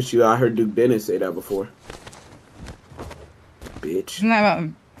promise you, I heard Duke Bennett say that before. Bitch. Isn't that about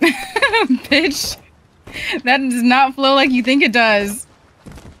bitch? That does not flow like you think it does.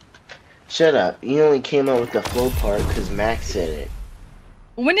 Shut up. You only came up with the flow part because Max said it.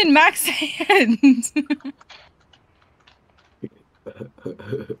 When did Max say it?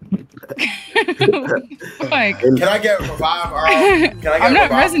 Like, can I get revived? Can I get I'm not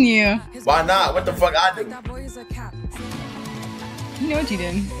revived? resing you. Why not? What the fuck I do? You know what you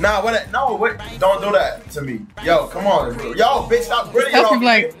did. Nah, what? No, what? Don't do that to me. Yo, come on. Yo, bitch, stop gritting it off me.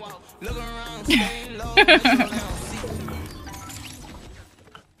 Like,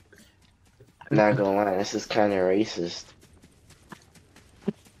 Not gonna lie, this is kind of racist.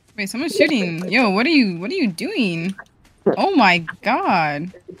 wait, someone's shooting. Yo, what are you doing? Oh my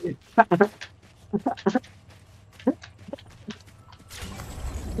god.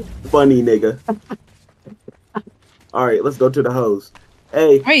 Funny nigga. All right, let's go to the hose.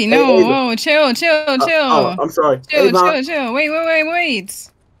 Hey. Wait, no, hey, whoa, chill. I'm sorry. Chill. Wait.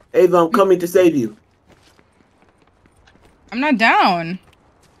 Ava, I'm coming to save you. I'm not down.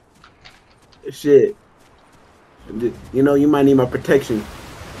 Shit. You know, you might need my protection.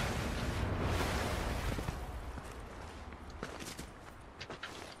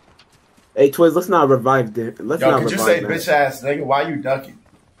 Hey, Twizz, let's not revive them. Could you say bitch ass nigga? Why you ducking?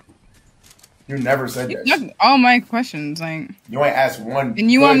 You never said that. You ducked all my questions, like. You ain't asked one. And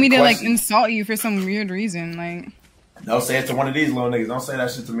you want me to question. like insult you for some weird reason, like. Don't say it to one of these little niggas. Don't say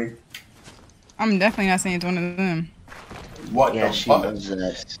that shit to me. I'm definitely not saying it to one of them. What Yeah, the she fuck? knows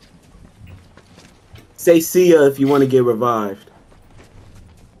this. Say see ya if you want to get revived.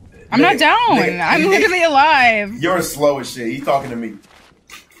 I'm not down. I'm literally alive. You're slow as shit. He talking to me.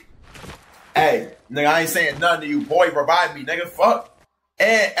 Hey, nigga, I ain't saying nothing to you. Boy, revive me, nigga. Fuck.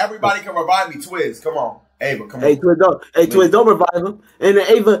 And everybody can revive me. Twizz, come on. Ava, come on. Hey, Twizz, don't revive him. And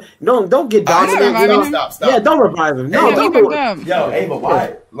Ava, don't get dominant. Stop. Yeah, don't revive him. No, don't do it. Yo, Ava,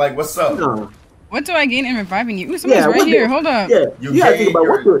 why? Like, what's up? No. What do I gain in reviving you? Ooh, someone's right here. Hold up. Yeah, you gotta think about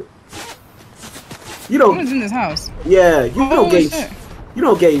what do. You don't. Someone's in this house. Yeah, you don't shit. You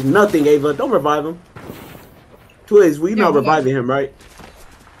don't gain nothing, Ava. Don't revive him. Twizz, we not reviving him, right?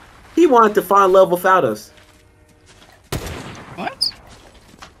 He wanted to find love without us. What?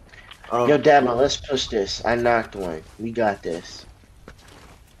 Yo, Dabo, let's push this. I knocked one. We got this.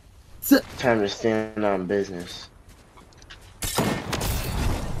 Time to stand on business.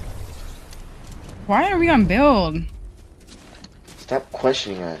 Why are we on build? Stop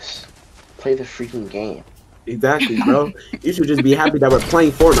questioning us. Play the freaking game. Exactly, bro. You should just be happy that we're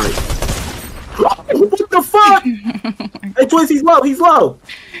playing Fortnite. What the fuck? Hey, Twizz, he's low.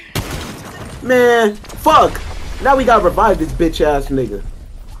 Man, fuck. Now we gotta revive this bitch ass nigga.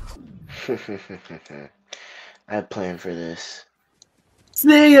 I had planned for this.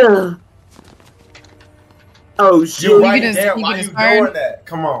 See ya. Oh shit. You right there. Why you doing that?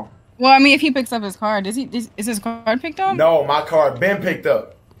 Come on. Well, I mean, if he picks up his card, is his card picked up? No, my card been picked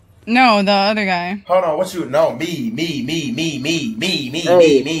up. No, the other guy. Hold on, what you? No, me. Hey,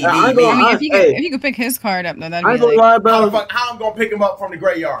 I mean, if you could pick his card up, though, that'd be like... lie, bro. How I'm gonna pick him up from the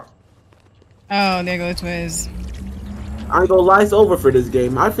graveyard? Oh, there goes Twizz. I ain't gonna lie, it's over for this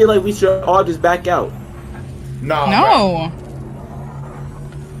game. I feel like we should all just back out. No. No.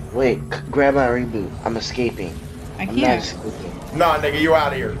 Wait, grab my reboot. I'm escaping. I I'm not can't. escaping. Nah, nigga, you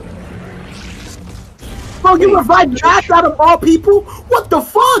out of here. Bro, you revived Max out of all people? What the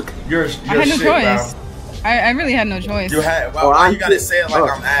fuck? You're I had no shit, choice. bro. I really had no choice. You had. Why you gotta say it like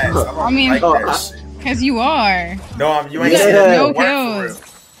I'm ass? I don't like that shit. Because you are. No, you ain't You saying got no that. kills.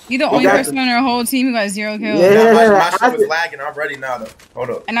 You the only person on our whole team who got 0 kills. Yeah, my shit was lagging. I'm ready now, though. Hold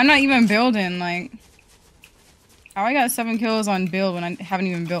up. And I'm not even building. Like, how I got 7 kills on build when I haven't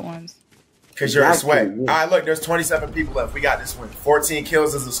even built ones? Because you're in sweat. All right, look, there's 27 people left. We got this one. 14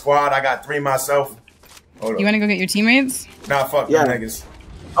 kills as a squad. I got 3 myself. Hold up. You want to go get your teammates? Nah, fuck them niggas.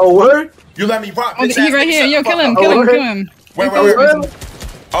 Oh, word? You let me rock. Oh, he's right here. Yo, kill him. Kill him. Wait.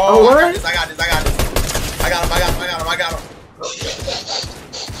 Oh, I got this. I got him.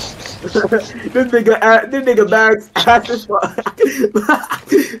 This nigga Max ass as fuck.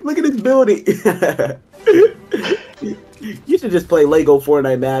 Look at this building. You should just play Lego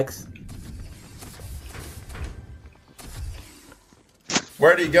Fortnite, Max.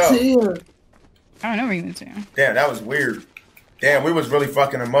 Where'd he go? I don't know where he went to. Damn, that was weird. Damn, we was really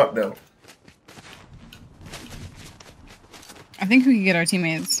fucking him up though. I think we can get our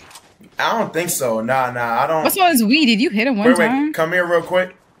teammates. I don't think so. Nah, I don't. What's all this weed? Did you hit him one time? Wait, come here real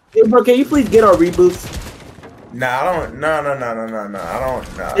quick. Hey, bro, can you please get our reboots? Nah, I don't. No. I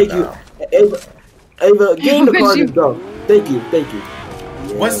don't. Nah, Thank you. Ava, get in the car and go. Thank you.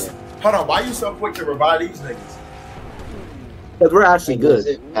 Yeah. Hold on, why you so quick to revive these niggas? Because we're actually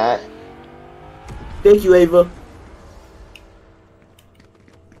good. Thank you, Ava.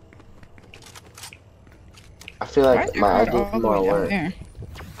 I feel like my idea is more work.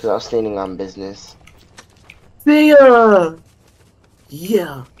 Because I was standing on business. See ya!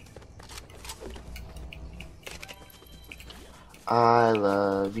 Yeah. I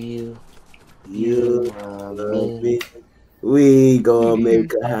love you. You love me. We gonna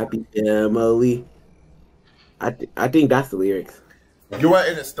make a happy family. I think that's the lyrics. You went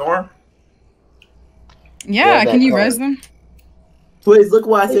in the storm? Yeah, can you res them? Please look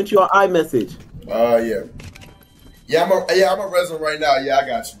what I sent you on iMessage. Yeah. I'm a res them right now. Yeah, I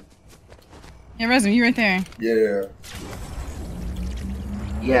got you. Yeah, res them. You right there. Yeah.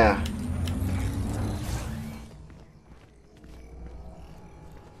 Yeah.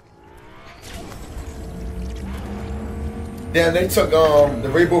 Damn, they took the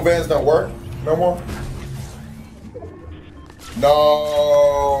reboot vans don't work no more. No.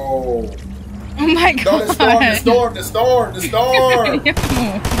 Oh my god. No, the storm. The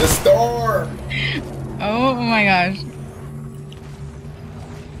storm. Oh my gosh.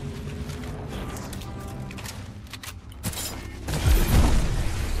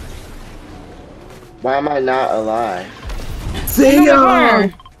 Why am I not alive? See ya!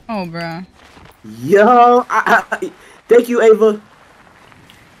 Oh, bro. Yo, thank you, Ava.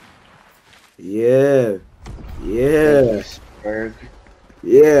 Yeah.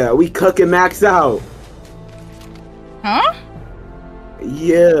 Yeah, we cucking Max out. Huh?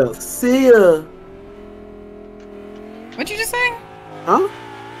 Yeah, see ya. What'd you just say? Huh?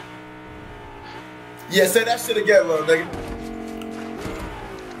 Yeah, say that shit again, little nigga.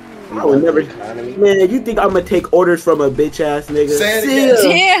 I would never. Man, you think I'm gonna take orders from a bitch ass nigga? Say it again.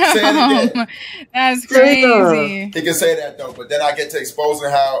 Damn. Say it again. That's crazy. He can say that though, but then I get to exposing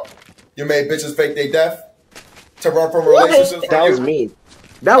how you made bitches fake their death to run from relationships. That was me.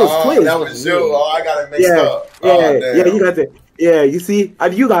 That was twizz. That was you. Oh, I got it mixed up. Yeah, you got to. Yeah, you see,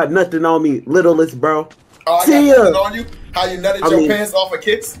 you got nothing on me, littlest bro. Oh, I got nothing on you. How you nutted your pants off of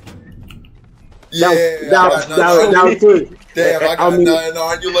kicks? Yeah, that was twizz. Damn, I got nothing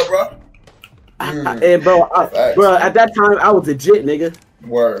on you, little bro. And bro, at that time I was legit, nigga.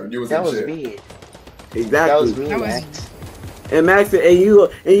 Word, you was that legit. was me. Exactly. That was me, Max. And Max, and you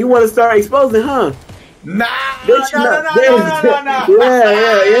want to start exposing, huh? Nah. Yeah.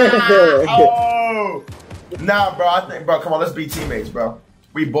 Oh. Nah, bro. I think, bro. Come on, let's be teammates, bro.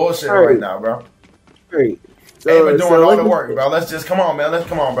 We bullshitting right now, bro. Right. So, Ava doing all the work, bro. Let's just come on, man.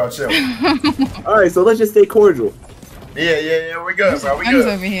 Come on, bro. Chill. All right, so let's just stay cordial. Yeah. We good, bro. We Guns good.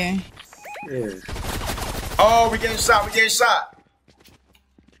 over here. Yeah. Oh, we getting shot.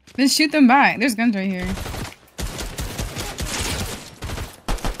 Then shoot them back. There's guns right here.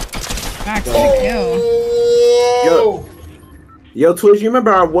 Max, kill. Yo, twizz, you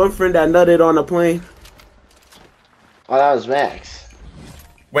remember our one friend that nutted on a plane? Oh, that was Max.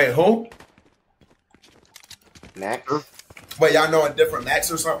 Wait, who? Max? Wait, y'all know a different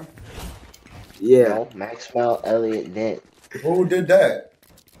Max or something? Yeah. No, Maxwell Elliott Dent. Who did that?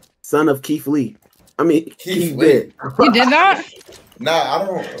 Son of Keith Lee. I mean, Keith Lee. You did that? Nah, I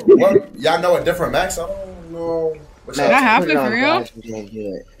don't. What? Y'all know a different Max? I don't know. Did that happen for real?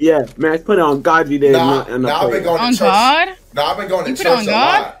 Yeah, Max, put it on God. You did. Nah, I've been going to on church. God? No, I've been going to church a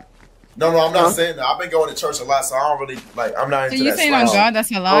lot. No, I'm not saying that. I've been going to church a lot, so I don't really like. I'm not into so that. You saying on God?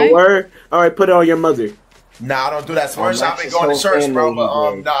 That's a lie. Oh, word. All right, put it on your mother. Nah, I don't do that swear. I've been going to church, bro.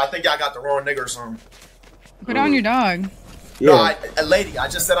 But nah, I think y'all got the wrong nigga or something. Put it on your dog. No, lady, I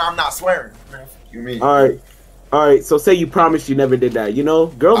just said I'm not swearing. You mean? All right. So say you promised you never did that. You know,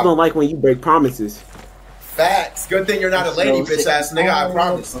 girls don't like when you break promises. Facts. Good thing you're not a lady, bitch ass nigga. I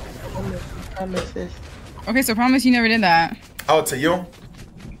promise. Okay, so promise you never did that. Oh, to you?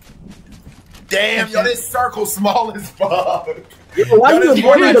 Damn, yo, this circle small as fuck. Yo, why you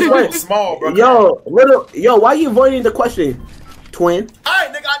avoiding the question? Small, bro. Yo, why you avoiding the question, twin? All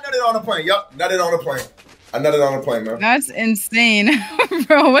right, nigga, I nutted on the plane. Yup, nutted on the plane. I nutted on the plane, man. That's insane,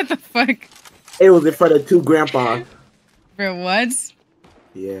 bro. What the fuck? It was in front of 2 grandpas. Bro, what?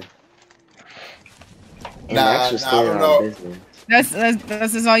 Yeah. Nah, I don't know. That's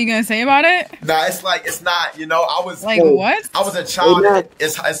just all you gonna say about it? Nah, it's not. You know, I was like what? I was a child.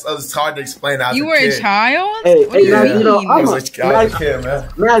 It's hard to explain. You were a child? Hey, man, you know, I was a kid, man.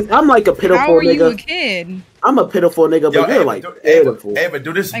 I'm like a pitiful nigga. How were you a kid? I'm a pitiful nigga, but you're like pitiful. Hey, but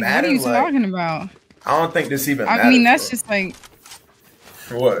do this like, matter? What are you talking about? I don't think this even matters. I mean, that's just like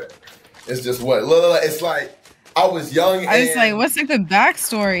what? It's just what? Look, it's like I was young. I was like, what's like the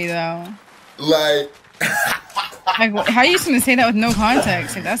backstory though? Like. Like, how are you just gonna say that with no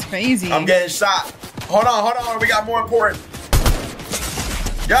context? Like, that's crazy. I'm getting shot. Hold on. We got more important.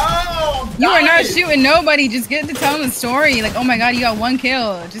 Yo, you are not shooting nobody. Just get to telling the story. Like, oh my god, you got 1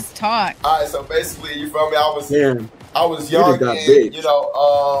 kill. Just talk. All right, so basically, you feel me? I was you young, and, you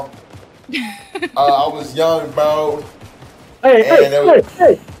know, I was young, bro.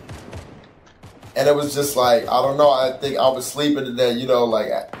 Hey. And it was just like, I don't know. I think I was sleeping, and then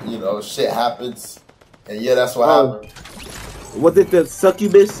shit happens. And yeah, that's what happened. Was it the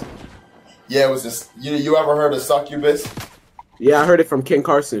succubus? Yeah, it was just you ever heard of succubus? Yeah, I heard it from Ken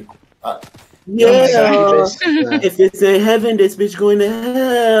Carson. Yeah. If it's in heaven, this bitch going to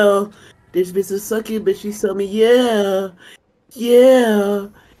hell. This bitch a succubus. She tell me, yeah.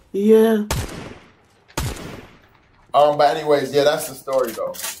 But anyways, yeah, that's the story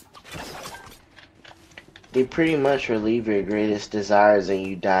though. They pretty much relieve your greatest desires and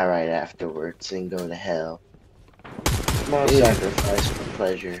you die right afterwards and go to hell. Small sacrifice for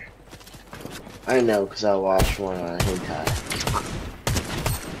pleasure. I know, because I watched one on hentai.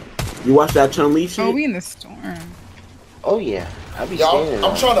 You watch that Chun-Li shit? Oh, we in the storm. Oh yeah, I be saying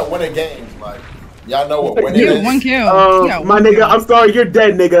I'm trying to win a game. Like, y'all know what winning is. 1 kill. My nigga, I'm sorry, you're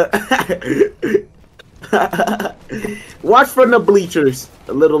dead, nigga. Watch from the bleachers,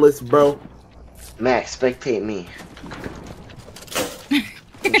 the littlest bro. Max, spectate me.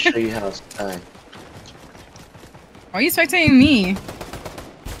 I'll show you how it's done. Why are you spectating me?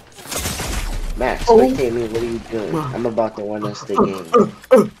 Max, spectate me. What are you doing? I'm about to win us the game.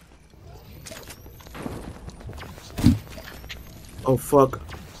 Oh fuck!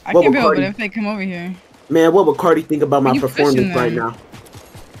 I can't be able to if they come over here. Man, what would Cardi think about my performance right now?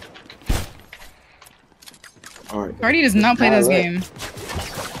 All right. Cardi does not play this game.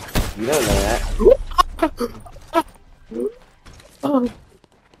 You don't know that.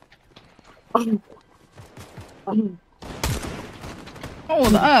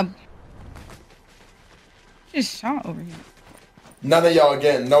 Hold up. Just shot over here. None of y'all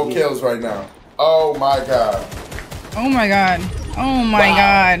getting no kills right now. Oh my god. Oh my god. Oh my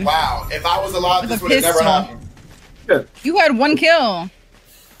god. Wow. If I was alive, this would have never happened. You had 1 kill.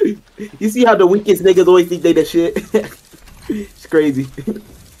 You see how the weakest niggas always think they the shit? It's crazy.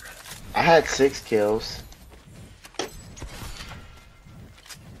 I had 6 kills.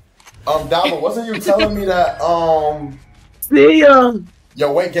 Dabo, wasn't you telling me that See ya.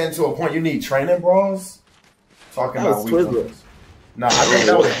 Your weight getting to a point you need training bros? Talking about weak numbers. No,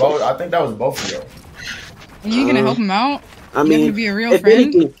 I think that was both of you. Are you gonna help him out? I mean, to be a real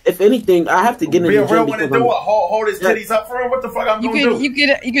friend? If anything, I have to get in the gym. Be a real one and do what? Hold his titties up for him? What the fuck I'm gonna do?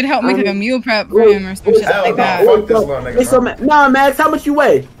 You could help make like a meal prep for him or some shit like that. Fuck this little nigga, nah, Max, how much you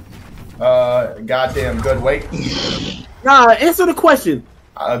weigh? Goddamn good weight. Nah, answer the question.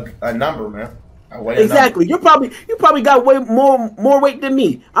 A number, man. Exactly. You probably got way more weight than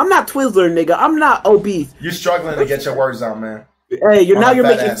me. I'm not Twizzler, nigga. I'm not obese. You're struggling to get your words out, man. Hey, you're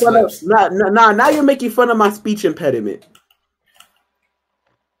making fun of now you're making fun of my speech impediment.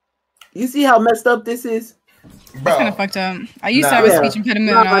 You see how messed up this is? Bro. That's kind of fucked up. I used to have a speech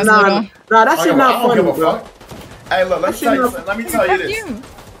impediment when I was little. Nah, that shit not funny, bro. Hey, look, let me tell you this.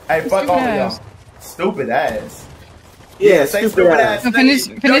 Hey, fuck all of y'all. Stupid ass. Yeah, say stupid ass. No, finish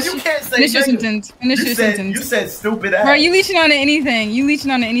your sentence. Finish your sentence. You said stupid ass. Bro, you leeching on to anything. You leeching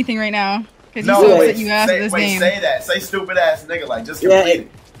on to anything right now. No, wait, say that. Say stupid ass nigga, like, just complete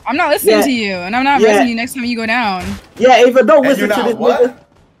it. I'm not listening to you, and I'm not resing you next time you go down. Yeah, Ava, don't listen to this nigga.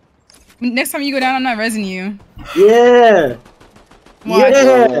 Next time you go down, I'm not resing you. Yeah. Watch.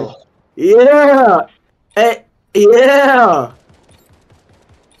 Yeah. Hey, Yeah.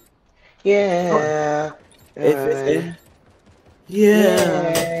 Yeah. Yeah.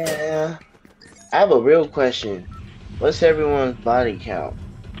 Yeah. I have a real question. What's everyone's body count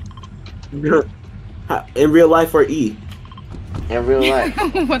In real life or E? in real life?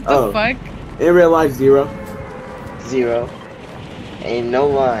 What the Oh. fuck? In real life, 0. 0. Ain't no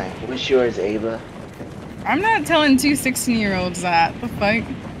line. What's yours, Ava? I'm not telling two 16-year-olds that. The fuck?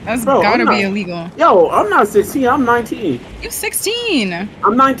 That's Bro, gotta I'm be not- illegal. Yo, I'm not 16. I'm 19. You 16.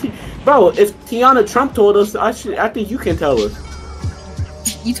 I'm 19. Bro, if Tiana Trump told us, I think you can tell us.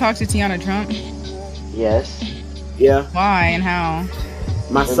 You talked to Tiana Trump? Yes. Yeah. Why and how?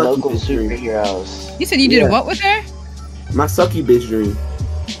 My The sucky local bitch dream. superheroes. You said you did Yeah. what with her? My sucky bitch dream.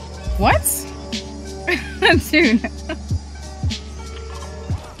 What? Dude.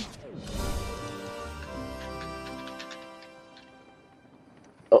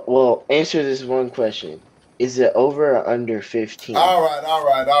 Well, answer this one question. Is it over or under 15? All right,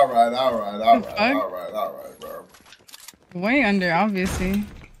 bro. Way under, obviously.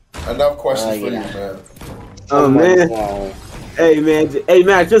 Enough questions for yeah. you, man. Oh, Someone's man. lying. Hey,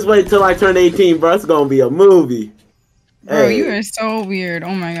 man, just wait till I turn 18, bro. It's gonna be a movie. Bro, Hey, you are so weird.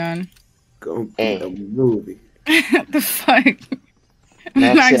 Oh my god. gonna be Hey. a movie. The fuck?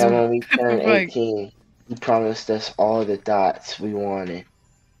 Max said Max, when we turn what the fuck? 18, he promised us all the thoughts we wanted.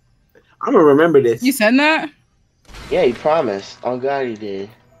 I'm gonna remember this. You said that? Yeah, he promised. Oh God, he did.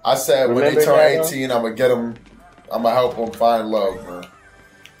 I said when Remember they turn that, 18, I'm gonna get them. I'm gonna help them find love, man.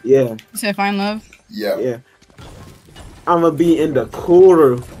 Yeah, You said find love? Yeah. yeah. I'm gonna be in the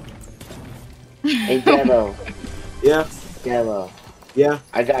cool. Hey, Dabo. Yeah, Dabo. yeah.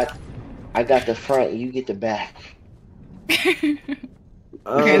 I got the front. You get the back.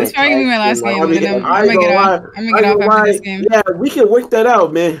 Okay, this is probably gonna be my last game. I And mean, then I I'm ain't gonna get gonna lie. off. I'm gonna get off after this game. Yeah, we can work that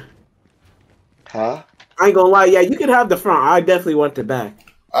out, man. Huh? I ain't gonna lie. Yeah, you can have the front. I definitely want the back.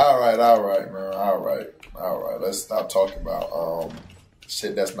 All right, man. All right. Let's stop talking about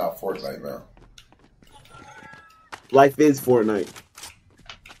shit that's not Fortnite, man. Life is Fortnite.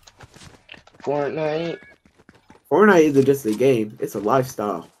 Fortnite. Fortnite isn't just a game; it's a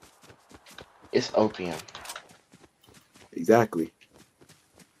lifestyle. It's opium. Exactly.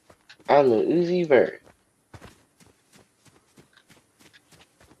 I'm the Uzi Vert.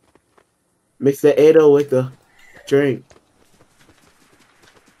 Mix the Ado with the drink.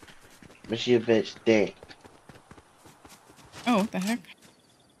 But you a bitch think. Oh, what the heck?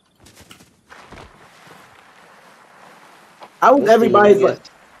 How was What's the everybody's like?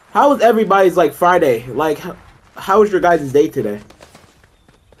 youngest? How was everybody's like Friday? Like, how was your guys' day today?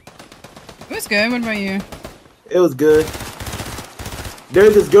 It was good. What about you? It was good.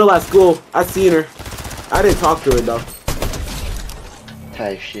 There's this girl at school. I seen her. I didn't talk to her though.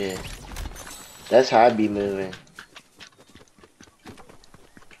 Type shit. That's how I be moving.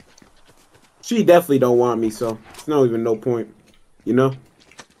 She definitely don't want me, so it's not even no point. You know?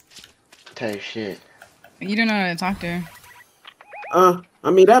 Type shit. You don't know how to talk to her. I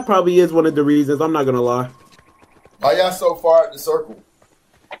mean that probably is one of the reasons. I'm not gonna lie. Why y'all so far at the circle?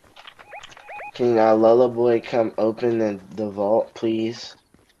 Can Lola Boy come open the vault, please?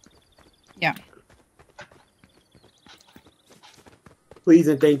 Yeah. Please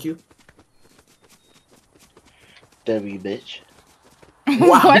and thank you. W bitch.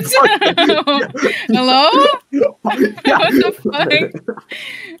 Wow. What? Hello? What the fuck?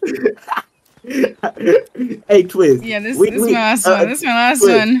 Hey, Twizz. Yeah, this is my last one. This is my last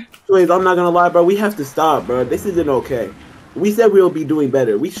Twizz, one. Twizz, I'm not gonna lie, bro. We have to stop, bro. This isn't okay. We said we'll be doing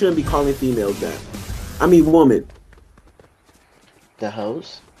better. We shouldn't be calling females that. I mean, woman. The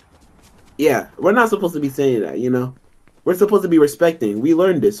host? Yeah, we're not supposed to be saying that, you know? We're supposed to be respecting. We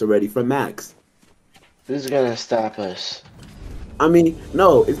learned this already from Max. Who's gonna stop us? I mean,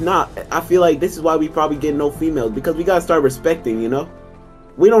 no, it's not. I feel like this is why we probably get no females, because we gotta start respecting, you know?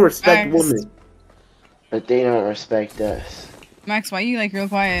 We don't respect Max. women. But they don't respect us. Max, why you like real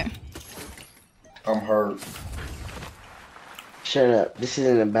quiet? I'm hurt. Shut up. This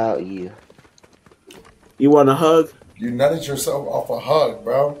isn't about you. You want a hug? You nutted yourself off a hug,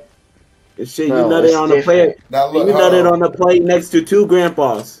 bro. And shit, No, you nutted it's on the different. plate. Now look, You hold nutted on. on the plate next to two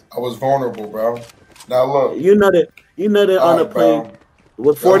grandpas. I was vulnerable, bro. Now look. You nutted on the Alright, bro. plate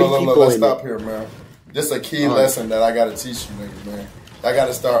with 40 people Let's in stop it. here, man. This is a key lesson that I gotta teach you niggas, man. I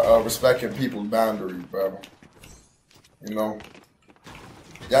gotta start respecting people's boundaries, bro. You know?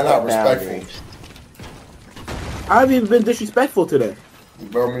 Y'all not respectful. Boundaries. I haven't even been disrespectful today. You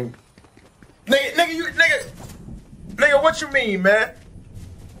feel me? Nigga, what you mean, man?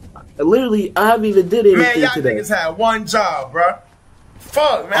 Literally, I haven't even did anything Man, y'all today. niggas had one job, bro.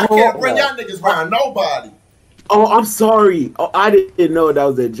 Fuck, man. I Oh. can't bring y'all niggas around nobody. Oh, I'm sorry. Oh, I didn't know that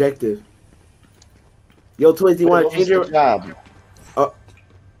was the objective. Yo, Twizz, you want to change your job?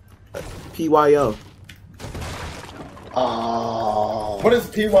 PYO? Oh. What is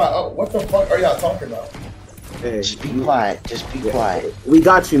PYO? What the fuck are y'all talking about? Hey, just be quiet. Just be quiet. We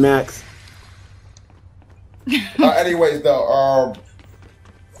got you, Max. Anyways, though,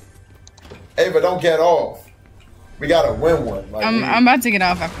 Ava, don't get off. We gotta win one. Like, I'm about to get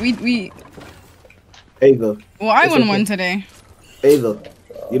off. After we. Ava. Well, I won one today. Ava.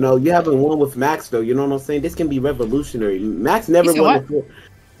 You know, you haven't won with Max though. You know what I'm saying? This can be revolutionary. Max never won before.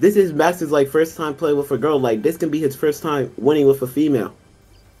 This is Max's like first time playing with a girl. Like this can be his first time winning with a female.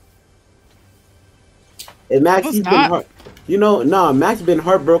 And Max, he's been Max been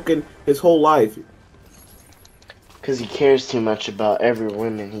heartbroken his whole life. Cause he cares too much about every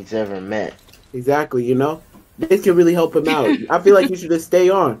woman he's ever met. Exactly. You know, this can really help him out. I feel like you should just stay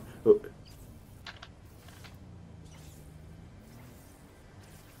on.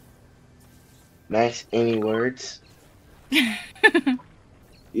 Max, any words?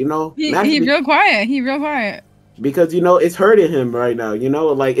 You know, he real quiet. He real quiet. Because you know it's hurting him right now. You know,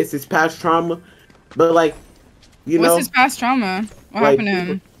 like it's his past trauma. But like, what's his past trauma? What happened to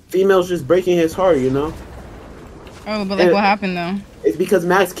him? Females just breaking his heart. You know. Oh, but like, what happened though? It's because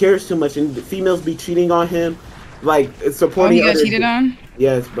Max cares too much, and the females be cheating on him, like supporting. Oh, he got cheated on?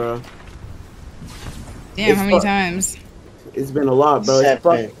 Yes, bro. Damn, how many times? It's been a lot, bro.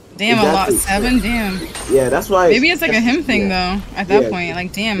 Damn, a lot. 7? Damn. Yeah, that's why. Maybe it's like a him thing though. At that point,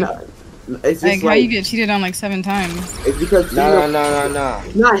 like, damn. It's like how you get cheated on like 7 times. It's because no.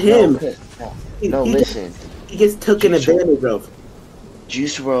 Not him. No, listen. He gets taken advantage of.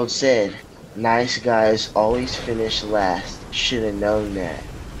 Juice WRLD said, "Nice guys always finish last. Should have known that."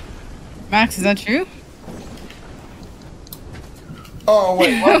 Max, is that true? Oh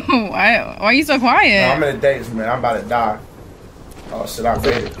wait, what? why are you so quiet? No, I'm in the days, man. I'm about to die. Oh shit, I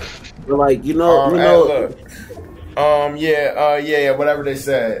made it. But like, you know. Hey, look. Yeah, whatever they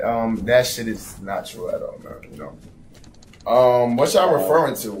said. That shit is not true at all, man. You know. What y'all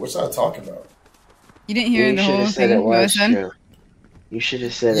referring to? What y'all talking about? You didn't hear the whole thing. It said? You should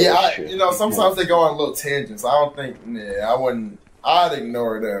have said it was true. You know, sometimes they go on little tangents. I don't think. I wouldn't. I'd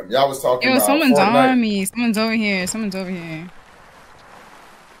ignore them. Y'all was talking about. Someone's Fortnite. on me. Someone's over here. Someone's over here.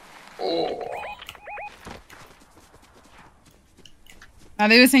 Oh. Now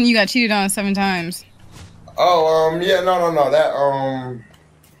they were saying you got cheated on 7 times. Oh, yeah, no. That,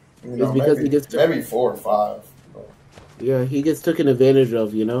 you know, because maybe, he gets maybe 4 or 5. Yeah, he gets taken advantage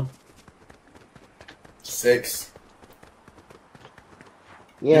of, you know? 6.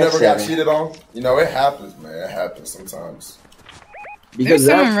 Yeah, you never 7. got cheated on? You know, it happens, man. It happens sometimes. Because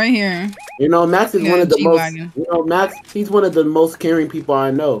there's someone right here. You know, Max is one of the most. You know, Max, he's one of the most caring people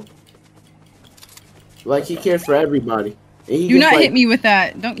I know. Like, he cares for everybody. And he Do not hit me with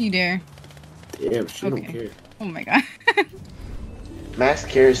that. Don't you dare. Damn, she don't care. Oh my god. Max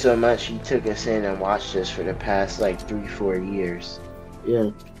cares so much, he took us in and watched us for the past, like, 3-4 years. Yeah.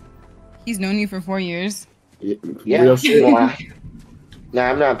 He's known you for 4 years. Yeah. Real shit. Nah,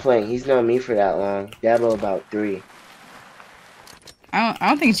 I'm not playing. He's known me for that long. Dabo about 3. I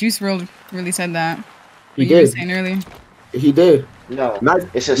don't think Juice WRLD really said that. He did. You were saying earlier. He did. No,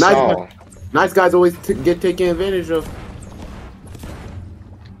 it's a song. Nice guys always get taken advantage of.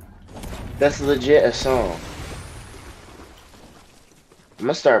 That's legit a song. I'm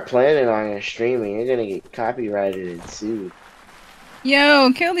gonna start playing it on your streaming. You're gonna get copyrighted and sued.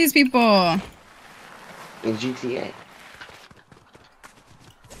 Yo, kill these people. In GTA.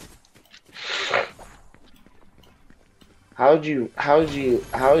 How would you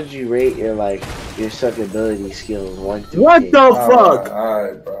rate your your suckability skills 1 through 10? What the fuck?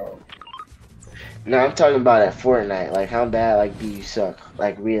 Alright, bro. No, I'm talking about at Fortnite. Like, how bad do you suck?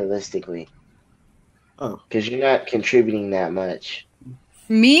 Like, realistically. Oh. Because you're not contributing that much.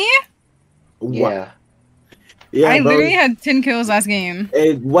 Me? Yeah. Yeah, I literally had 10 kills last game.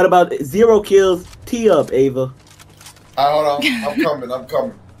 Hey, what about 0 kills? Tee up, Ava. Hold on. I'm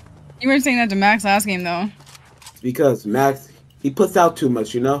coming. You were saying that to Max last game, though. Because Max, he puts out too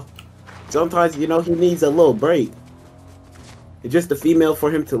much, you know? Sometimes, you know, he needs a little break. It's just a female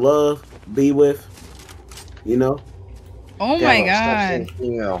for him to love, be with, you know? Oh my god.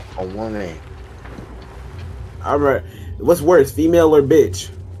 Female, a woman. Alright. What's worse, female or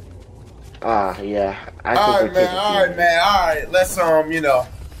bitch? Yeah. Alright, man. Alright. Let's, you know,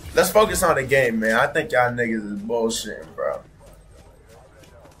 let's focus on the game, man. I think y'all niggas is bullshitting, bro.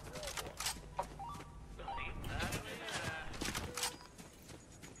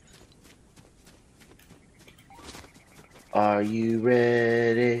 Are you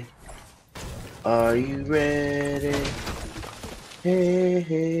ready? Are you ready? Hey,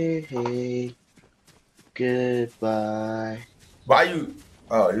 hey, hey. Goodbye. Why you?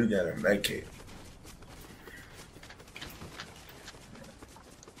 Oh, you gotta make it.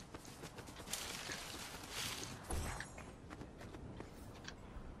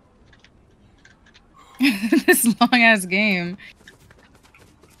 This long ass game.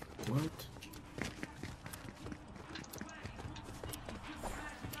 What?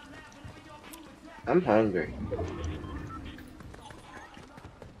 I'm hungry.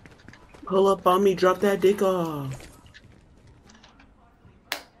 Pull up on me, drop that dick off.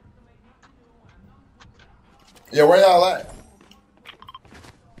 Yeah, where y'all at?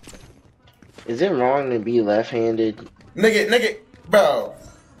 Is it wrong to be left-handed? Nigga, bro.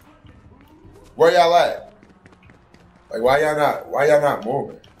 Where y'all at? Like, why y'all not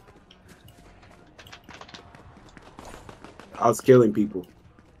moving? I was killing people.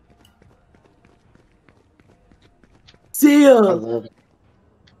 See ya!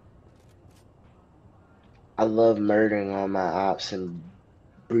 I love murdering all my ops and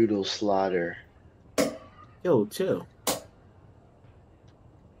brutal slaughter. Yo, chill.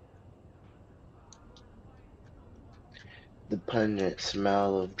 The pungent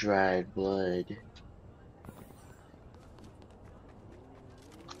smell of dried blood.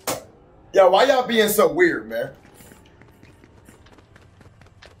 Yo, why y'all being so weird, man?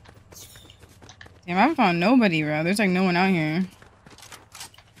 Damn, I haven't found nobody, bro. There's like no one out here.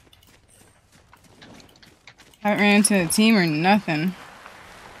 Haven't ran into a team or nothing.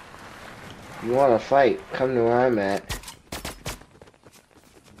 You wanna fight? Come to where I'm at.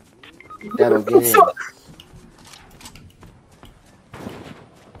 That'll get in.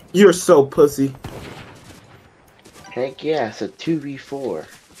 You're so pussy. Heck yeah, it's a 2v4.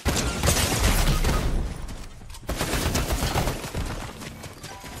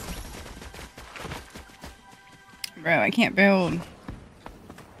 Bro, I can't build.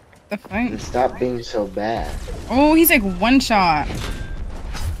 The fuck? And stop being so bad. Oh, he's like one shot.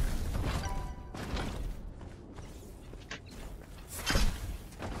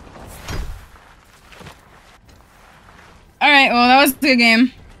 Alright, well, that was a good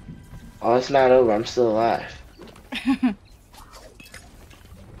game. Oh, it's not over. I'm still alive.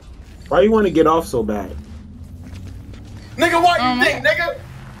 Why you want to get off so bad? Nigga, why you think,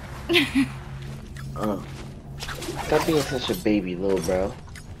 nigga? Oh. Stop being such a baby, little bro.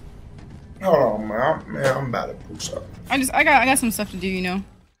 Hold on, man. I'm about to push up. I got some stuff to do, you know.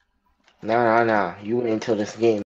 No. You wait until this game